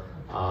for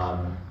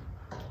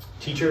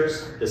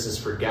teachers, this is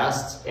for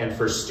guests, and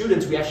for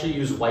students, we actually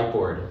use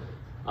Whiteboard.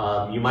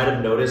 You might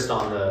have noticed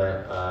on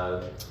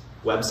the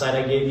website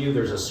I gave you,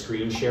 there's a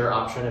screen share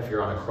option if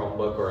you're on a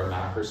Chromebook or a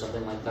Mac or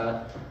something like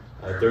that.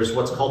 There's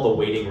what's called the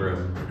waiting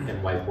room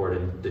in Whiteboard,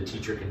 and the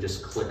teacher can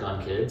just click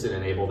on kids and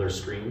enable their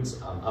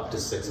screens up to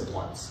 6 at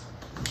once.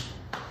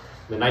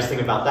 The nice thing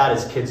about that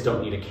is kids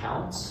don't need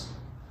accounts,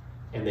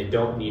 and they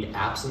don't need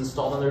apps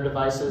installed on their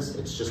devices.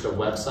 It's just a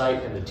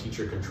website, and the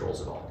teacher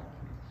controls it all.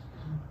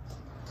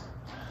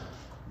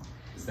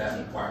 Is that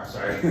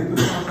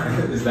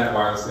is that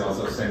wirelessly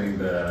also sending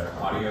the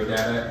audio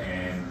data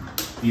and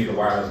via the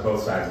wireless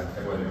both sides,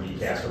 whether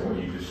VCast or what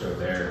you just showed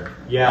there?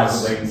 Yes.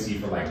 How's the latency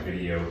for like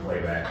video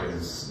playback?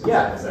 Is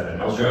that a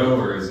no-go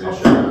or is it?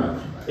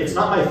 It's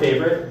not my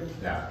favorite.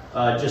 Yeah.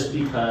 Just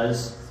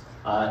because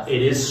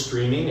it is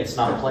streaming. It's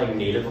not playing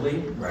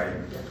natively. Right.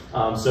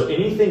 So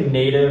anything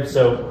native.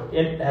 So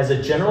as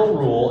a general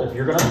rule, if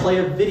you're going to play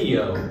a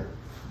video,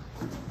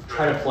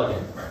 try to plug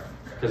in,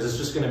 because it's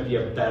just going to be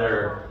a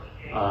better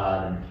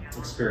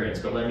experience.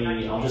 But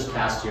I'll just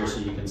cast here so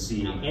you can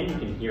see, and you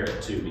can hear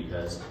it too,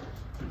 because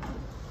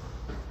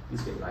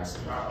these get nice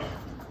and loud.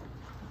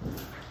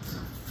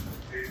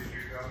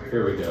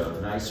 Here we go,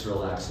 nice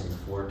relaxing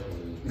 4K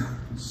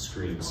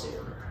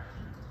screensaver.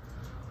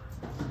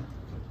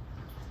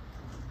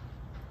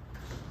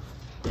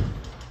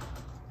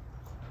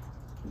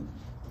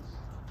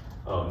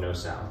 Oh, no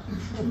sound.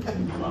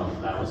 Well,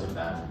 that wasn't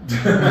bad.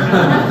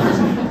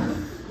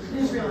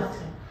 It's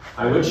relaxing.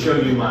 I would show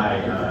you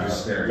my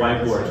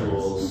whiteboard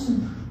tools,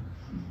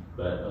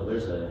 but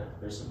there's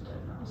some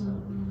technology.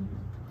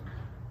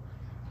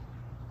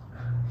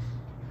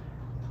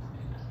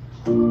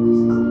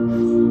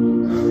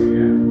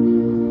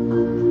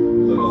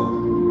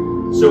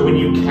 So when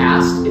you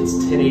cast, it's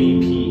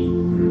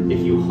 1080p. If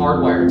you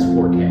hardwire, it's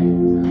 4K.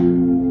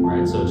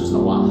 Right, so it's just a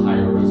lot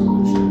higher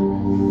resolution.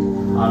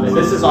 And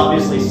this is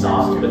obviously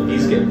soft, but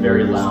these get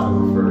very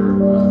loud for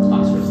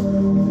classrooms.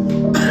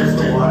 What's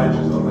the wattage?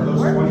 Are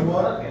those 20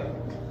 watt?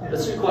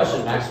 That's a good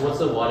question, Max. What's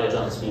the wattage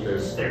on the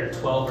speakers? They're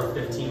 12 or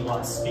 15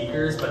 watt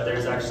speakers, but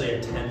there's actually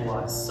a 10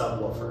 watt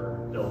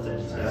subwoofer built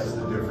into it. That's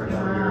the difference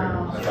we're hearing.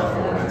 I thought the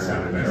one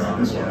sounded better on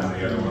this one than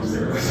the other ones.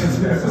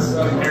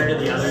 Compared to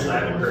the others, I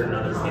haven't heard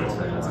another case.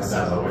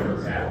 That's all we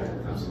look at.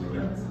 Absolutely.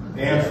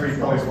 And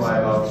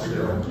 3.5 out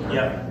still.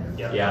 Yep.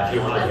 Yep. Yeah, if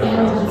you want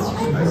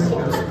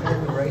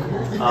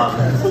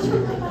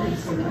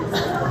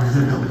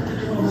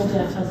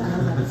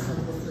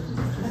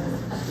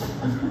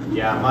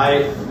Yeah,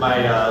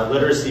 my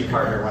literacy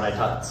partner when I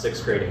taught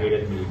 6th grade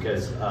hated me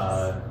because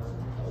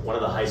one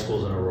of the high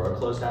schools in Aurora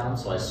closed down,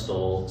 so I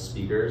stole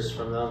speakers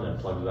from them and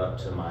plugged it up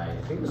to my, I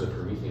think it was a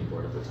Promethean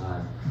board at the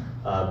time,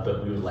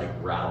 but we would like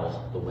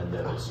rattle the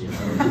windows, you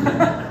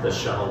know, the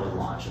shuttle would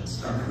launch and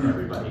stuff, and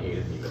everybody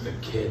hated me, but the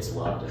kids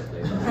loved it.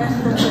 They loved it.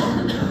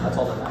 That's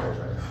all that matters,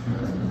 right?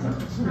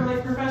 For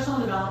like professional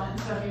development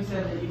stuff, you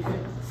said that you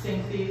could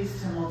sync these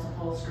to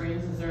multiple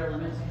screens. Is there a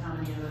limit to how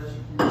many of those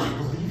you can do? I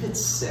believe it's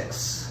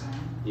 6.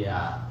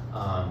 Yeah.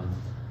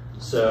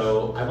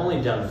 So I've only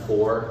done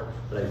 4,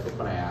 but I think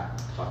when I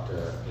talked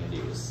to Andy,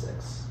 it was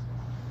 6.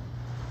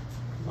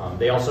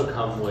 They also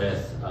come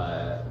with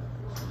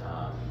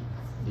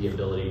the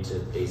ability to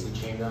daisy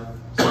chain them,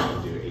 so you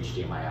can do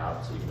HDMI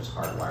out, so you can just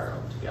hardwire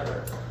them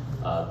together.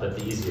 But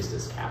the easiest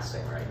is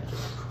casting, right? You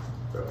just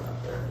throw it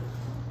up there.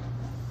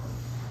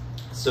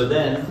 So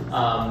then,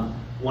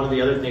 one of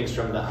the other things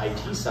from the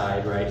IT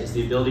side, right, is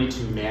the ability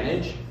to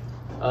manage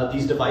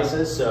these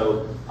devices.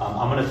 So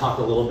I'm going to talk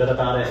a little bit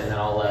about it, and then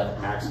I'll let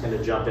Max kind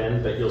of jump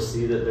in. But you'll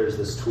see that there's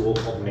this tool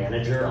called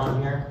Manager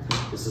on here.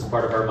 This is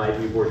part of our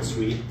MyViewBoard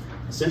suite.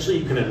 Essentially,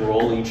 you can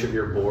enroll each of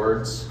your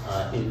boards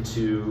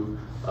into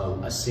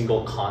a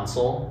single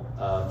console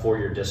for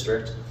your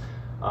district.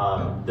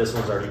 This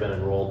one's already been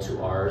enrolled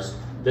to ours.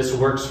 This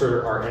works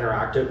for our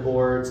interactive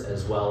boards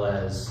as well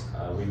as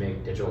we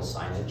make digital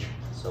signage.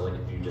 So like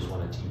if you just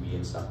want a TV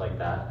and stuff like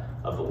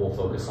that, but we'll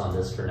focus on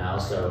this for now.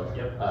 So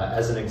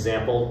as an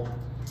example,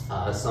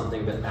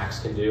 something that Max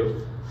can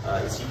do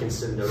is he can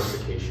send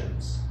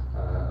notifications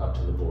up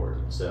to the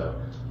board. So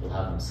we'll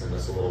have him send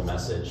us a little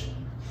message,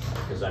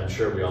 because I'm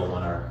sure we all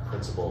want our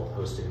principal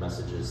posting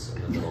messages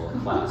in the middle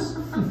of class.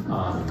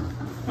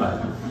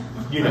 But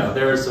you know,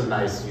 there are some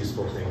nice,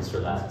 useful things for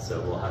that,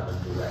 so we'll have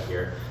them do that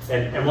here.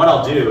 And what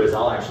I'll do is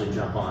I'll actually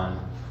jump on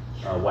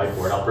a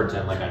whiteboard. I'll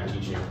pretend like I'm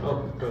teaching.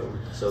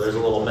 So there's a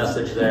little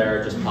message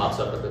there, it just pops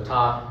up at the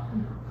top.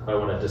 If I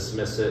want to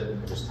dismiss it,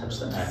 I just touch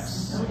the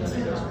X, and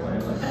then it goes away.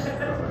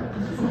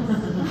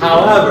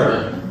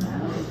 However,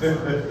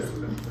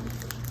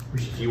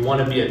 if you want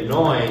to be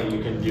annoying,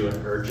 you can do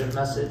an urgent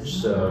message.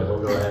 So he'll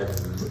go ahead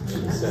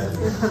and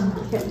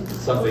send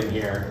something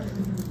here,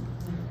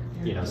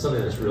 you know,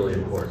 something that's really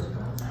important.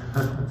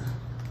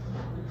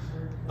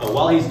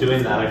 While he's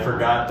doing that, I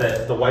forgot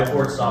that the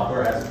whiteboard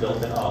software has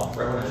built in. Oh,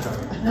 right when I show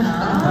you.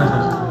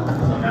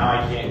 So now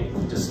I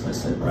can't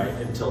dismiss it, right,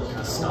 until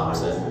he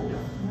stops it.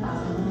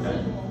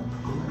 Okay.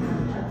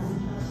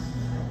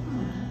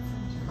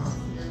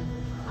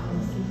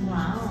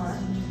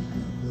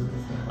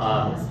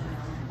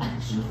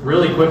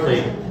 Really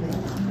quickly,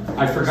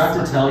 I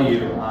forgot to tell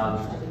you,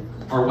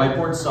 our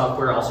whiteboard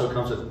software also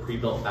comes with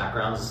pre-built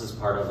backgrounds. This is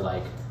part of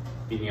like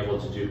being able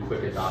to do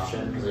quick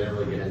adoption, because I didn't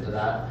really get into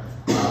that.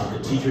 The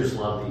teachers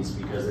love these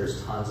because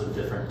there's tons of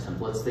different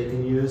templates they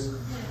can use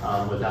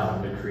without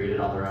having to create it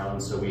on their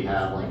own. So we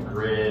have like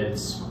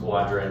grids,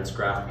 quadrants,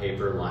 graph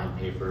paper, line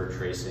paper,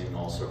 tracing,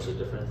 all sorts of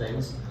different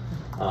things.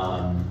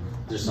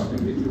 There's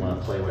something that you want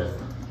to play with.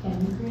 Can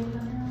you create it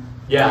on your own?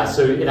 Yeah,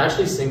 so it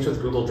actually syncs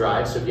with Google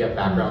Drive, so if you have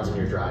backgrounds in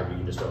your Drive, you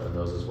can just open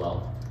those as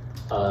well.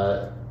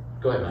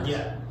 Go ahead, Max.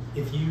 Yeah,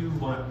 if you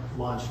want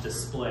launch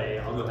display,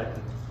 I'll go ahead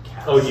and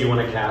cast. Oh, do you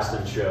want to cast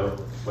and show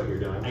what you're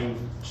doing? I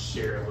can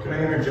share a little Can I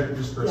bit. interject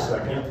just for a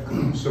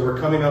second? So we're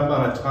coming up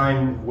on a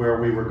time where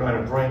we were going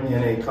to bring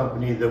in a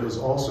company that was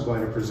also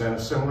going to present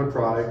a similar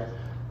product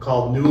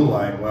called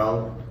Newline.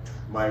 Well,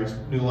 my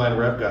Newline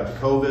rep got the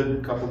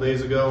COVID a couple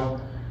days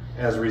ago.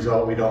 As a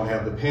result, we don't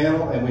have the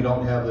panel and we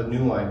don't have the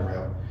Newline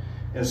rep.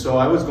 And so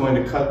I was going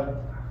to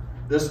cut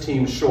this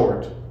team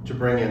short to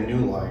bring in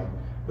Newline,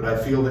 but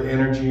I feel the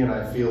energy and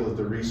I feel that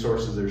the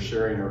resources they're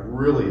sharing are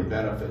really a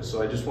benefit.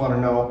 So I just want to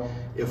know,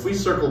 if we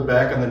circled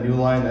back on the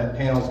Newline, that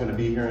panel is going to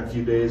be here in a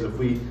few days. If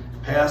we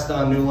passed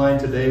on Newline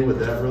today, would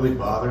that really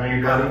bother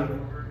anybody?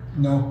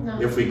 No.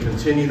 If we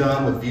continued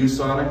on with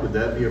ViewSonic, would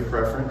that be a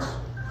preference?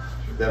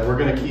 That we're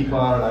going to keep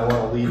on, and I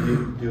want to leave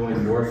you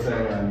doing your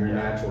thing on your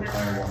natural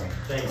timeline.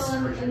 Thanks.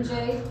 Well, and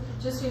Jay,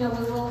 just, you know,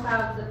 we will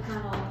have the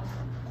panel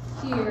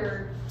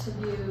here to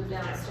view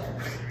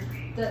downstairs.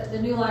 The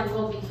new line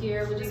will be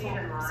here, we just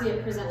won't see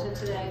it presented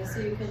today, so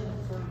you can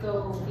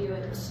go view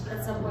it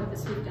at some point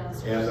this week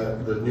downstairs.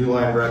 And the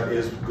Newline rep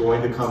is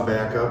going to come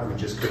back up. We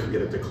just couldn't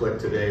get it to click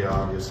today,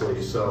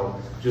 obviously. So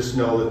just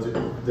know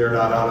that they're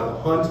not out of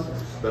the hunt,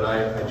 but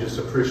I just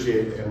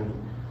appreciate, and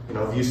you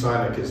know,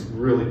 ViewSonic is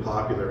really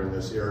popular in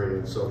this area,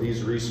 and so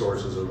these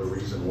resources are the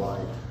reason why.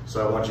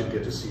 So I want you to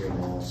get to see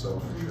them all.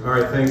 So, all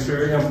right, thanks for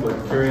your input.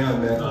 Carry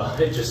on, man.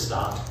 It just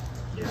stopped.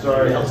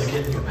 Sorry. Able to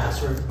get your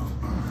password.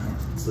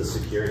 It's the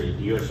security.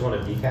 Do you just want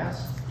to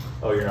decast?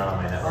 Oh, you're not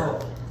on my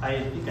network. Oh,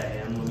 I think I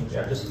am. Let me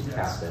Yeah, check. just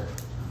cast it.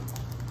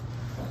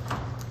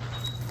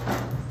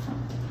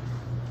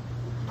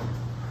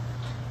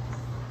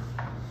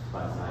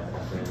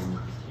 FN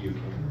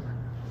UK.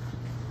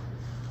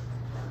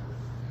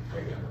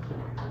 There you go.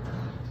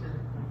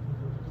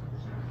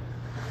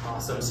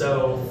 Awesome.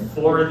 So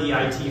for the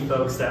IT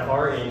folks that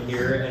are in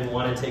here and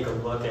want to take a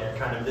look at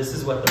kind of, this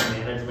is what the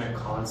management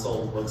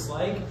console looks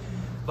like.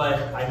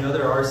 But I know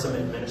there are some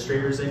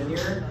administrators in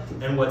here,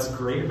 and what's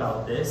great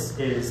about this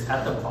is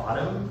at the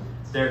bottom,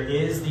 there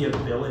is the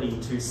ability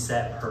to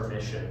set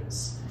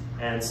permissions.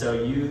 And so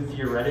you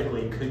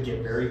theoretically could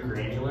get very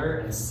granular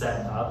and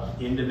set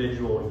up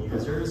individual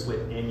users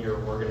within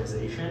your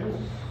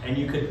organization, and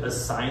you could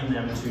assign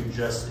them to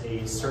just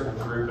a certain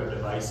group of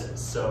devices.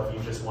 So if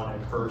you just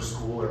wanted per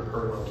school or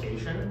per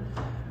location.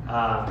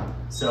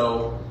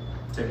 So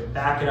to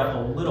back it up a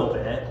little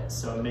bit,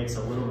 so it makes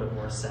a little bit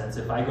more sense,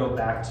 if I go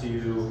back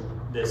to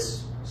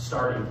this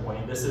starting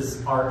point. This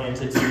is our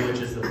entity, which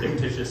is the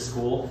fictitious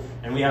school,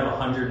 and we have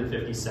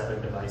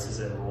 157 devices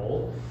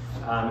enrolled.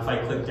 If I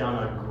click down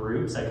on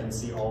groups, I can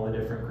see all the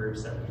different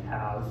groups that we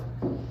have.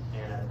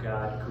 And I've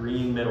got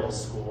Green Middle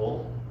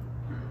School,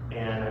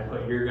 and I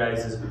put your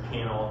guys'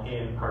 panel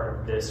in part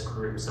of this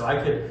group. So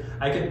I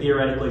could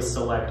theoretically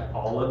select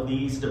all of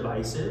these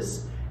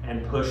devices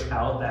and push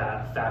out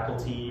that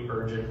faculty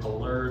urgent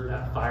alert,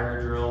 that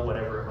fire drill,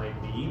 whatever it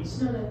might be.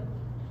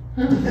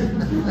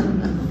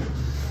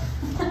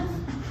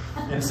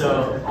 And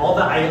so all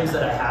the items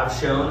that I have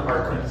shown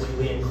are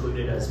completely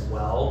included as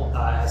well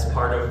as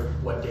part of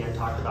what Dan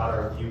talked about,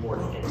 our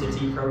ViewBoard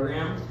entity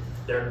program.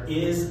 There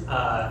is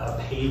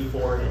a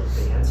paid-for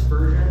advanced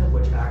version,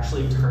 which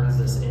actually turns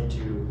this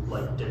into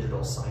like digital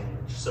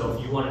signage. So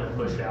if you wanted to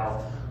push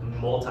out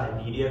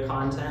multimedia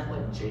content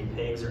like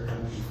JPEGs or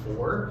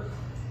MP4,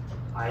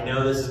 I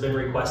know this has been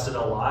requested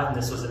a lot, and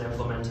this was an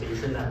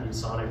implementation that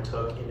ViewSonic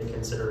took into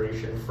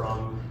consideration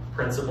from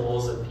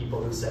principals and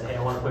people who said, hey,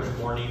 I want to push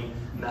morning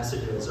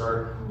messages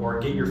or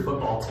get your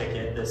football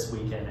ticket this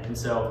weekend. And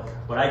so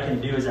what I can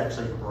do is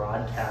actually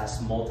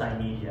broadcast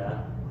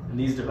multimedia, and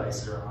these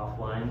devices are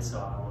offline, so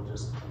I will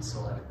just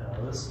select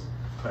those.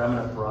 But I'm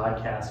going to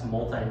broadcast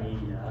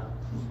multimedia.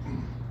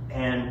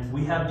 And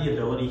we have the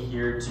ability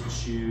here to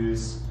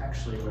choose,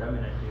 actually what I'm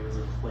going to do is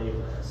a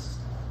playlist.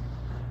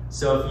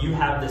 So if you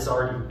have this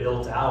already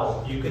built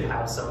out, you could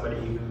have somebody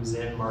who's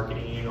in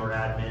marketing or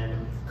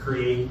admin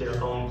create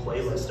their own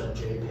playlist of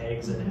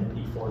JPEGs and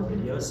MP4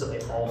 videos so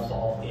they all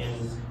fall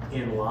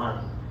in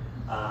line.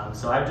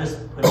 So I've just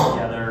put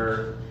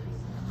together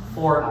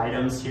 4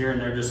 items here,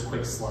 and they're just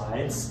quick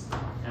slides.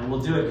 And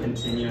we'll do it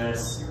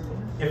continuous.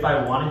 If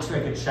I wanted to, I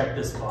could check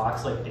this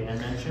box like Dan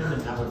mentioned,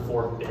 and that would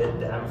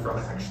forbid them from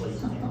actually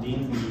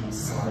ending the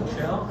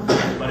slideshow.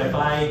 But if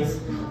I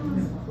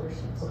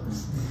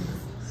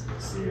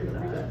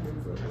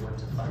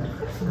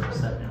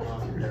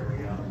there we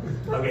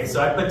go. Okay,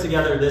 so I put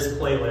together this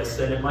playlist,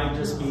 and it might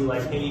just be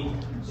like, hey,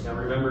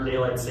 remember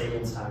daylight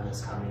savings time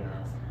is coming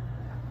up.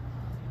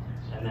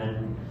 And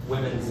then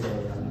Women's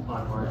Day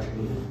on March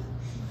 8th.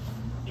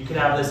 You could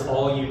have this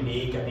all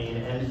unique,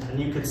 and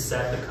you could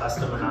set the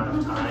custom amount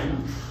of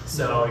time.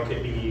 So it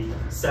could be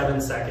 7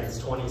 seconds,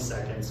 20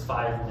 seconds,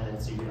 5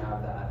 minutes. You could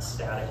have that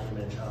static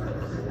image up at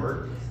the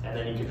board, and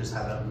then you could just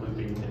have it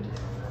looping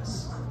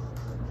continuous.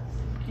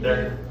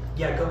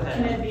 Yeah, go ahead.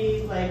 Can it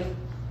be like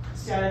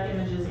static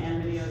images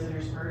and videos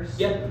interspersed?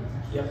 Yep,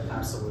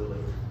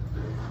 absolutely.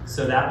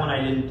 So that one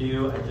I didn't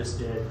do, I just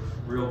did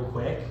real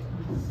quick.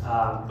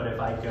 But if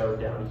I go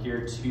down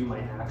here to my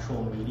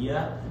actual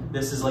media,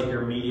 this is like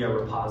your media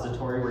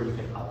repository where you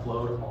can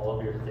upload all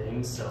of your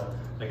things. So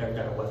like I've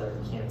got a weather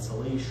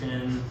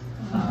cancellation,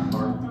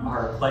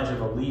 our Pledge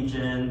of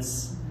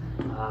Allegiance.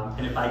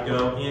 And if I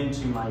go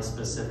into my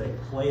specific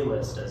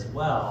playlist as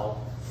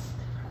well,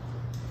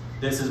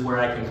 this is where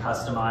I can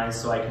customize,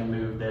 so I can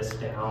move this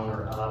down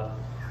or up.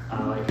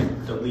 I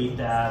can delete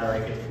that, or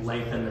I can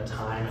lengthen the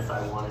time if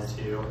I wanted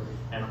to.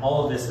 And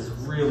all of this is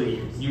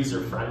really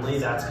user-friendly.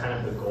 That's kind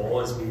of the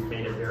goal, is we've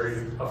made it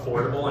very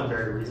affordable and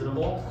very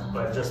reasonable,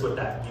 but just with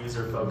that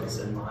user focus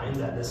in mind,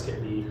 that this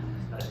could be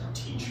a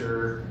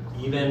teacher,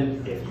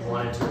 even if you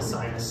wanted to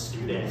assign a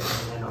student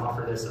and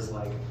offer this as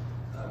like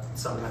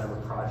some kind of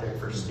a project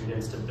for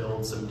students to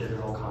build some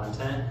digital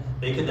content,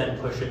 they could then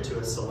push it to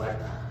a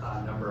select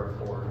number of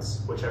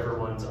boards, whichever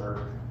ones are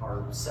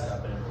set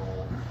up and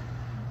enrolled.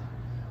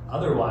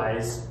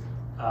 Otherwise,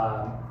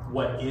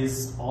 what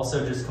is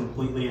also just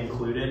completely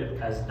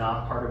included as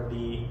not part of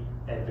the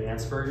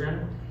advanced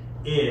version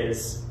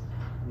is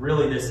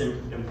really this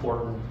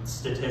important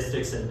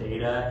statistics and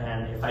data.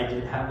 And if I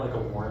did have like a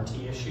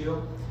warranty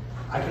issue,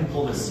 I can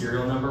pull the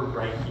serial number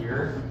right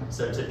here.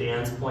 So to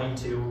Dan's point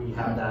too, we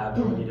have that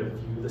ability to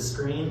view the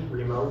screen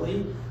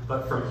remotely.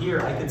 But from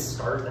here, I could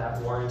start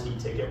that warranty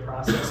ticket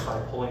process by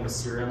pulling the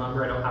serial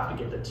number. I don't have to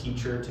get the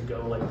teacher to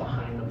go like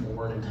behind the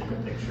board and take a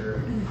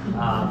picture.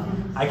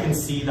 I can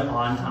see the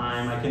on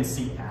time, I can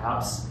see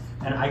apps,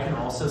 and I can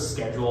also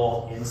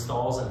schedule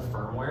installs and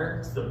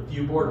firmware. The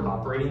ViewBoard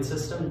operating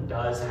system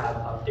does have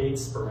updates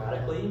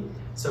sporadically.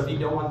 So if you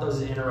don't want those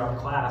to interrupt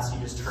class, you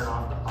just turn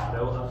off the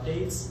auto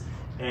updates,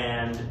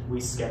 and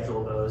we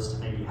schedule those to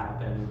maybe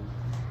happen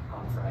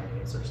on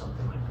Fridays or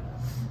something like that.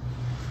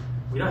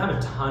 We don't have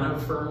a ton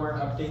of firmware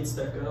updates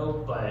that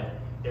go, but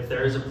if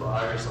there is a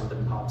bug or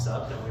something pops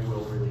up, then we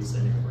will release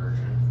a new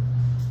version.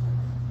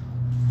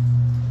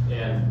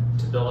 And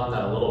to build on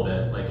that a little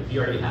bit, like if you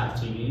already have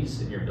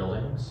TVs in your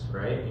buildings,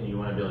 right, and you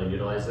want to be able to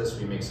utilize this,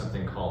 we make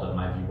something called a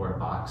My ViewBoard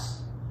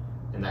box,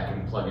 and that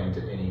can plug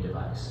into any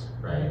device,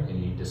 right,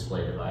 any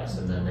display device,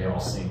 and then they all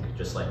sync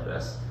just like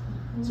this.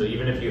 So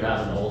even if you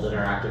have an old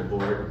interactive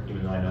board,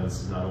 even though I know this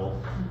is not old,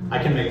 I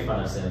can make fun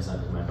of Samsung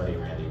because my buddy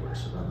Randy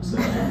works for them. So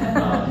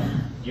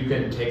you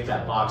can take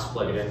that box,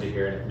 plug it into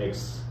here, and it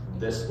makes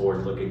this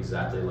board look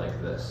exactly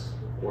like this,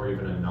 or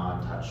even a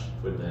non-touch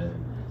would then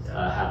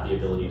have the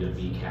ability to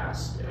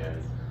vcast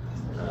and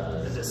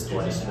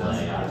display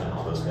and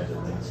all those kinds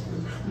of things.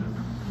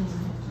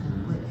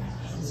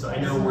 So I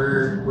know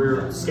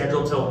we're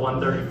scheduled till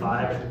 1:35.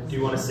 I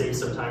do want to save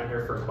some time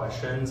here for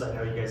questions. I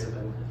know you guys have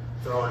been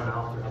throwing them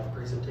out throughout the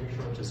presentation,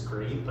 which is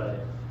great,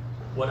 but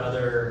what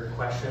other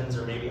questions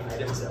or maybe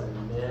items that we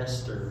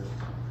missed or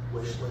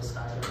wish list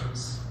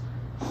items?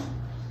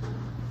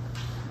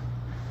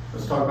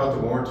 Let's talk about the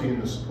warranty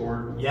and the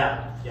support.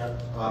 Yeah,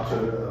 yep.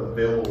 Option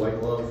available white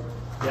glove.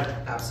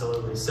 Yep,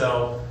 absolutely.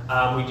 So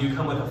we do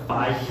come with a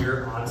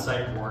 5-year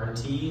on-site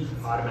warranty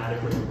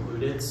automatically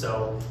included.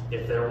 So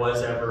if there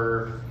was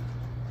ever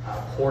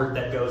a port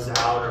that goes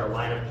out or a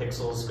line of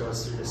pixels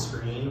goes through the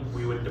screen,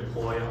 we would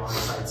deploy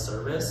on-site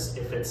service.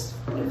 If it's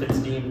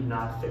deemed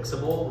not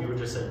fixable, we would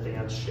just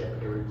advance ship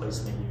a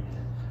replacement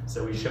unit.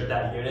 So we ship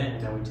that unit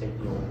and then we take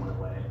the old one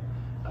away.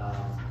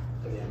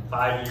 Again,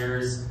 5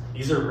 years.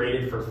 These are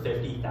rated for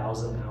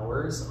 50,000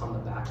 hours on the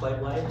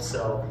backlight life.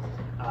 So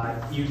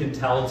you can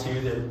tell too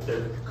that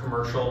the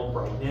commercial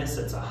brightness,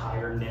 it's a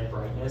higher nit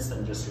brightness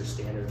than just your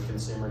standard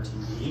consumer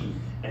TV.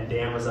 And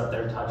Dan was up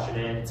there touching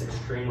it. It's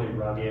extremely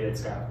rugged.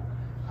 It's got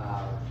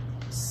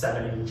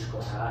 7-inch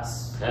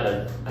glass. I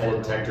had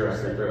a tech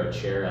director throw a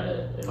chair at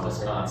it in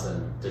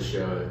Wisconsin to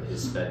show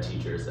his sped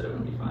teachers that it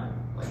would be fine.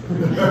 Like,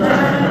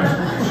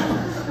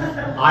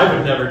 I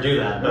would never do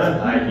that,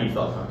 but he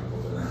felt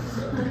comfortable doing it.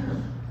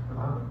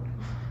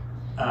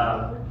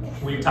 So.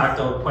 We've talked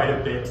quite a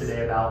bit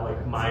today about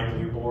like my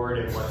view board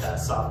and what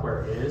that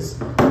software is.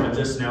 But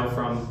just know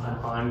from an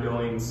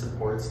ongoing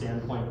support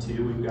standpoint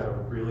too, we've got a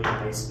really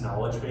nice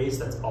knowledge base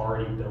that's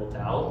already built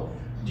out.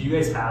 Do you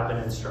guys have an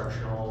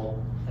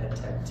instructional ed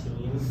tech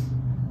team?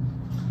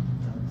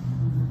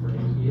 Right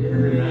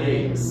here,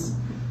 nice.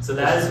 So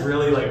that is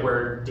really like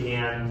where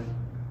Dan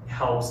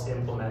helps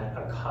implement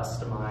a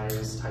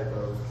customized type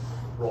of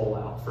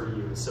rollout for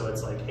you. So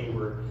it's like, hey,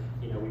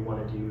 we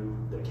want to do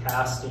the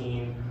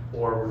casting,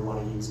 or we want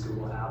to use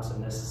Google Apps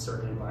in this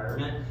certain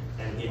environment,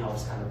 and he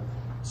helps kind of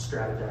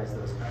strategize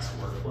those best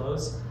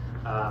workflows.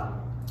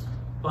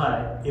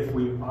 But if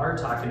we are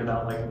talking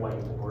about like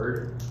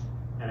whiteboard,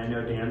 and I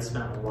know Dan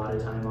spent a lot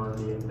of time on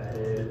the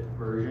embedded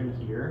version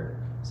here,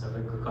 so if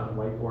I click on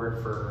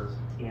whiteboard for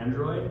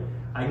Android,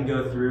 I can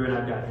go through and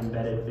I've got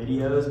embedded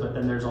videos, but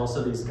then there's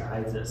also these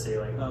guides that say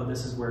like, oh,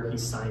 this is where he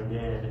signed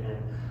in, and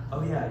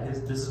oh yeah,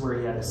 this is where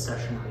he had his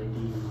session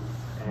ID,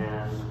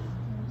 and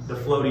the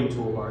floating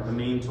toolbar, the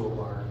main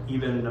toolbar,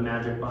 even the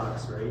magic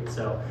box, right?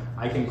 So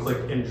I can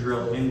click and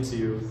drill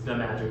into the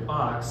magic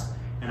box,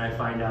 and I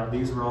find out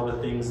these were all the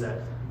things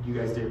that you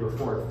guys did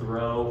before,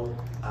 throw,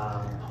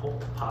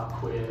 pop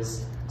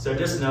quiz. So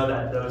just know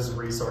that those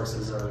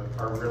resources are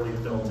really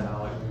built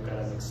out, and you've got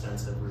an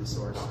extensive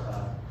resource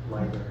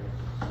library.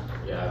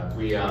 Yeah,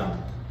 we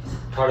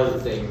part of the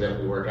thing that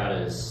we work at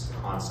is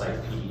on-site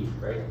PD,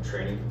 right, and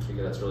training,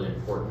 because that's really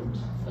important.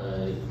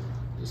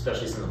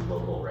 Especially since I'm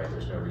local, right?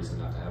 There's no reason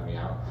not to have me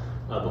out.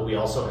 But we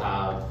also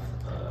have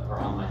our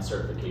online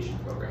certification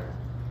program.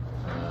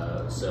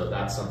 So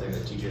that's something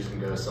that teachers can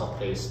go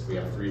self-paced. We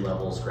have 3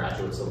 levels,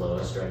 graduate's the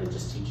lowest, right? It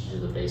just teaches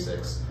you the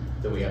basics.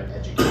 Then we have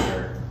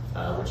educator,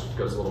 which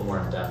goes a little more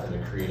in depth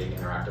into creating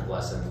interactive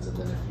lessons. And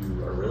then if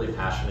you are really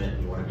passionate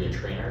and you want to be a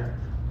trainer,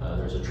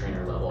 there's a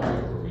trainer level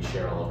where we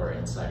share all of our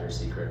insider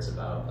secrets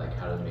about like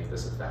how to make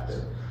this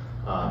effective.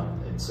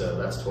 And so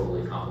that's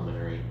totally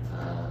complimentary.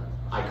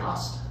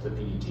 The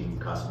PD team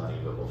costs money,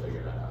 but we'll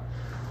figure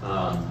that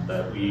out.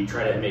 But we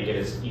try to make it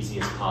as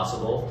easy as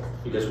possible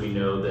because we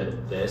know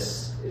that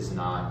this is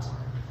not,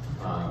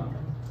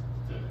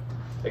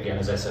 again,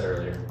 as I said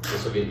earlier,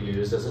 this will get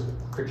used as a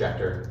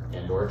projector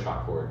and or a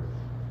chalkboard.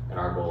 And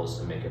our goal is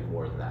to make it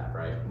more than that,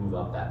 right? Move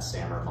up that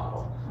SAMR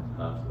model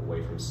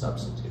away from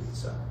substitute.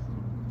 So,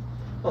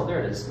 oh, there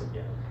it is.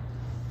 Yeah.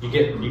 You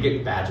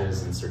get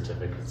badges and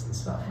certificates and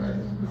stuff, right?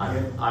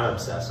 I'm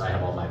obsessed. I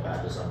have all my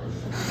badges on me.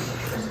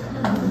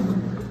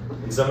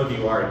 And some of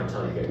you are, I can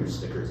tell you get your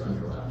stickers on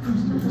your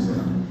laptops.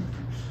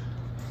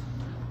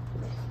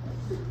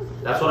 So.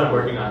 That's what I'm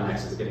working on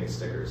next, is getting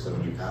stickers. So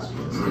when you pass, you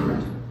get a sticker.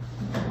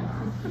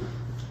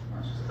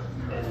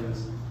 And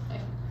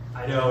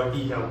I know,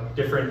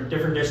 different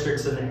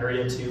districts in the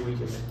area too.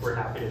 We're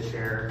happy to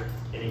share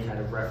any kind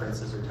of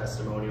references or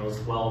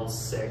testimonials. Well,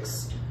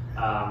 6.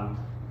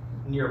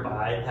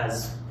 Nearby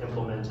has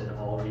implemented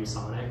all of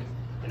ViewSonic.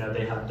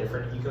 They have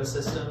different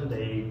ecosystem.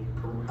 They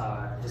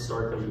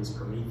historically use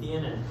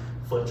Promethean, and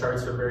flip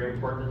charts are very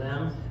important to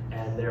them,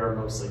 and they are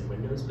mostly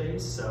Windows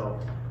based. So,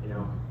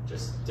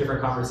 just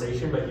different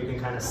conversation, but you can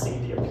kind of see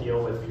the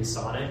appeal with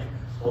ViewSonic.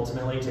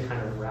 Ultimately, to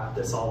kind of wrap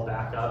this all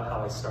back up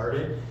how I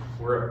started,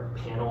 we're a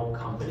panel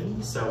company,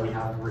 so we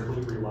have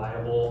really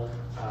reliable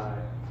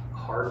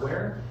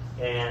hardware.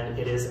 And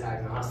it is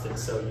agnostic,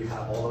 so you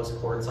have all those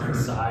ports on the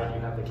side,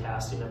 you have the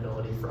casting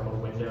ability from a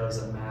Windows,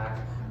 a Mac,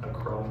 a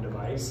Chrome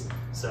device.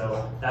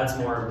 So that's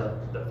more of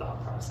the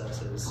thought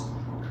process, is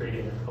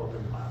creating an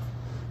open platform.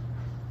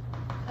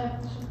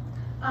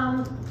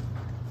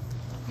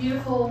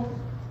 Beautiful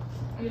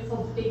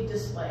big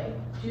display.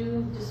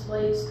 Do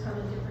displays come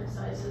in different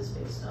sizes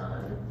based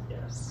on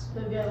yes.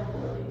 the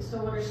availability?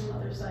 So what are some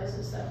other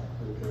sizes that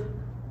we could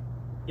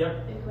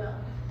Yep. Big well.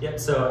 Yep,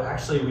 so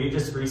actually we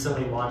just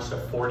recently launched a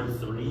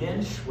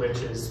 43-inch, which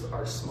is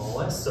our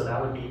smallest, so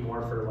that would be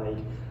more for like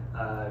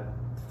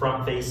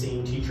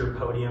front-facing teacher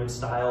podium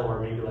style, or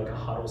maybe like a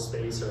huddle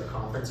space or a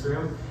conference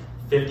room.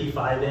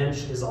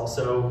 55-inch is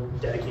also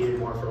dedicated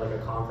more for like a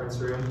conference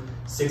room.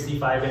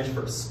 65-inch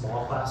for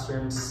small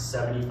classrooms,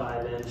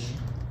 75-inch.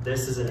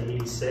 This is an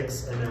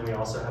 86, and then we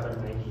also have a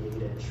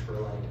 98-inch for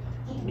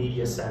like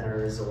media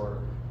centers or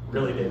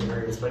really big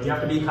areas. But you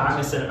have to be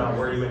cognizant about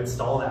where you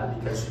install that,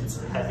 because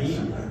it's heavy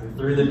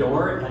through the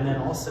door, and then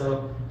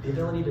also the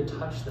ability to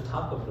touch the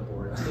top of the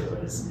board too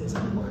is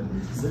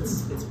important,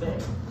 because it's big.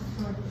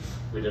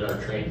 We did our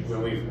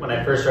when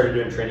I first started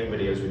doing training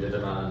videos, we did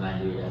it on a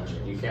 98-inch,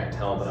 and you can't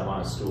tell, but I'm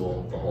on a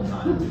stool the whole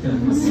time.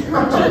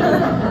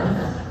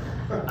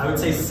 I would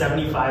say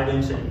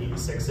 75-inch and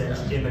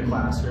 86-inch in the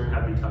classroom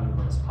have become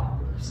the most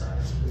popular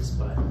sizes,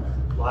 but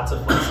lots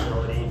of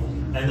flexibility.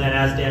 And then,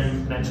 as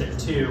Dan mentioned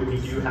too, we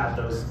do have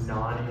those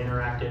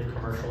non-interactive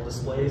commercial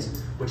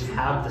displays, which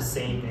have the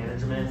same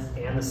management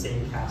and the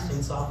same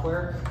casting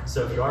software.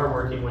 So if you are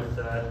working with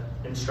the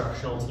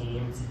instructional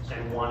team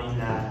and wanting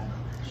that,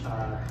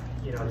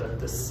 you know,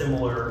 the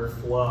similar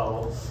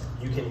flow,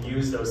 you can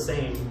use those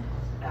same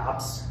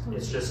apps.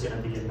 It's just going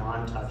to be a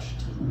non-touch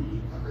TV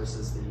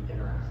versus the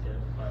interactive.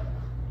 But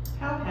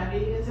How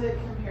heavy is it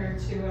compared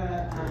to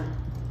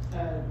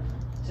a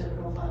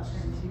typical flat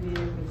screen TV if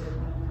we did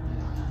one on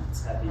a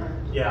it's heavy.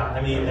 Yeah,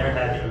 I mean, they're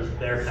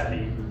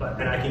heavy, but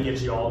and I can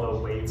get you all the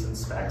weights and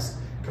specs.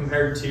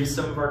 Compared to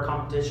some of our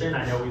competition,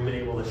 I know we've been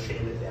able to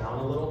shave it down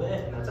a little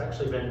bit, and that's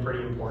actually been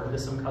pretty important to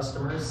some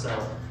customers. So,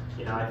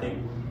 you know, I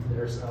think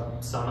there's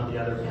some of the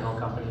other panel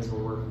companies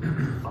where we're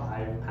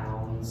 5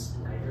 pounds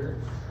lighter,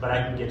 but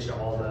I can get you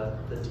all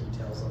the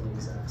details on the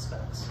exact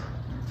specs.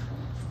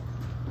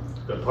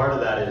 But part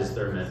of that is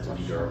they're meant to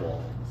be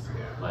durable.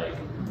 Like,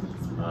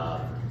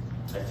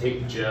 I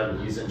think Jim,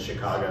 he's in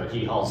Chicago,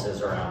 he hauls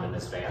his around in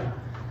his van,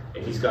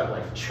 and he's got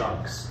like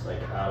chunks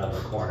like out of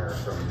the corner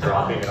from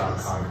dropping it on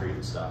concrete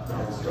and stuff.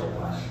 And it's still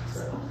flat,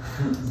 so.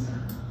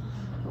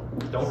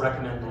 Don't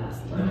recommend that.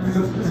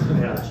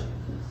 Yeah.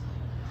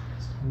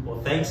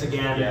 Well, thanks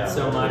again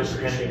so really much.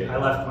 appreciate And it. I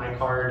left my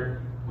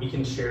card. We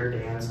can share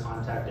Dan's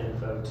contact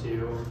info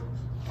too.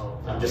 Oh,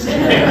 I'm just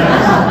kidding.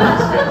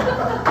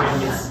 Dan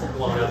gets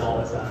blown up all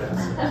the time.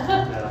 So,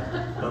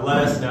 yeah. But let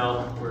us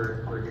know.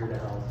 We're here to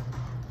help.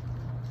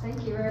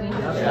 Thank you very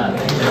much. Yeah,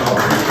 thank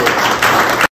you.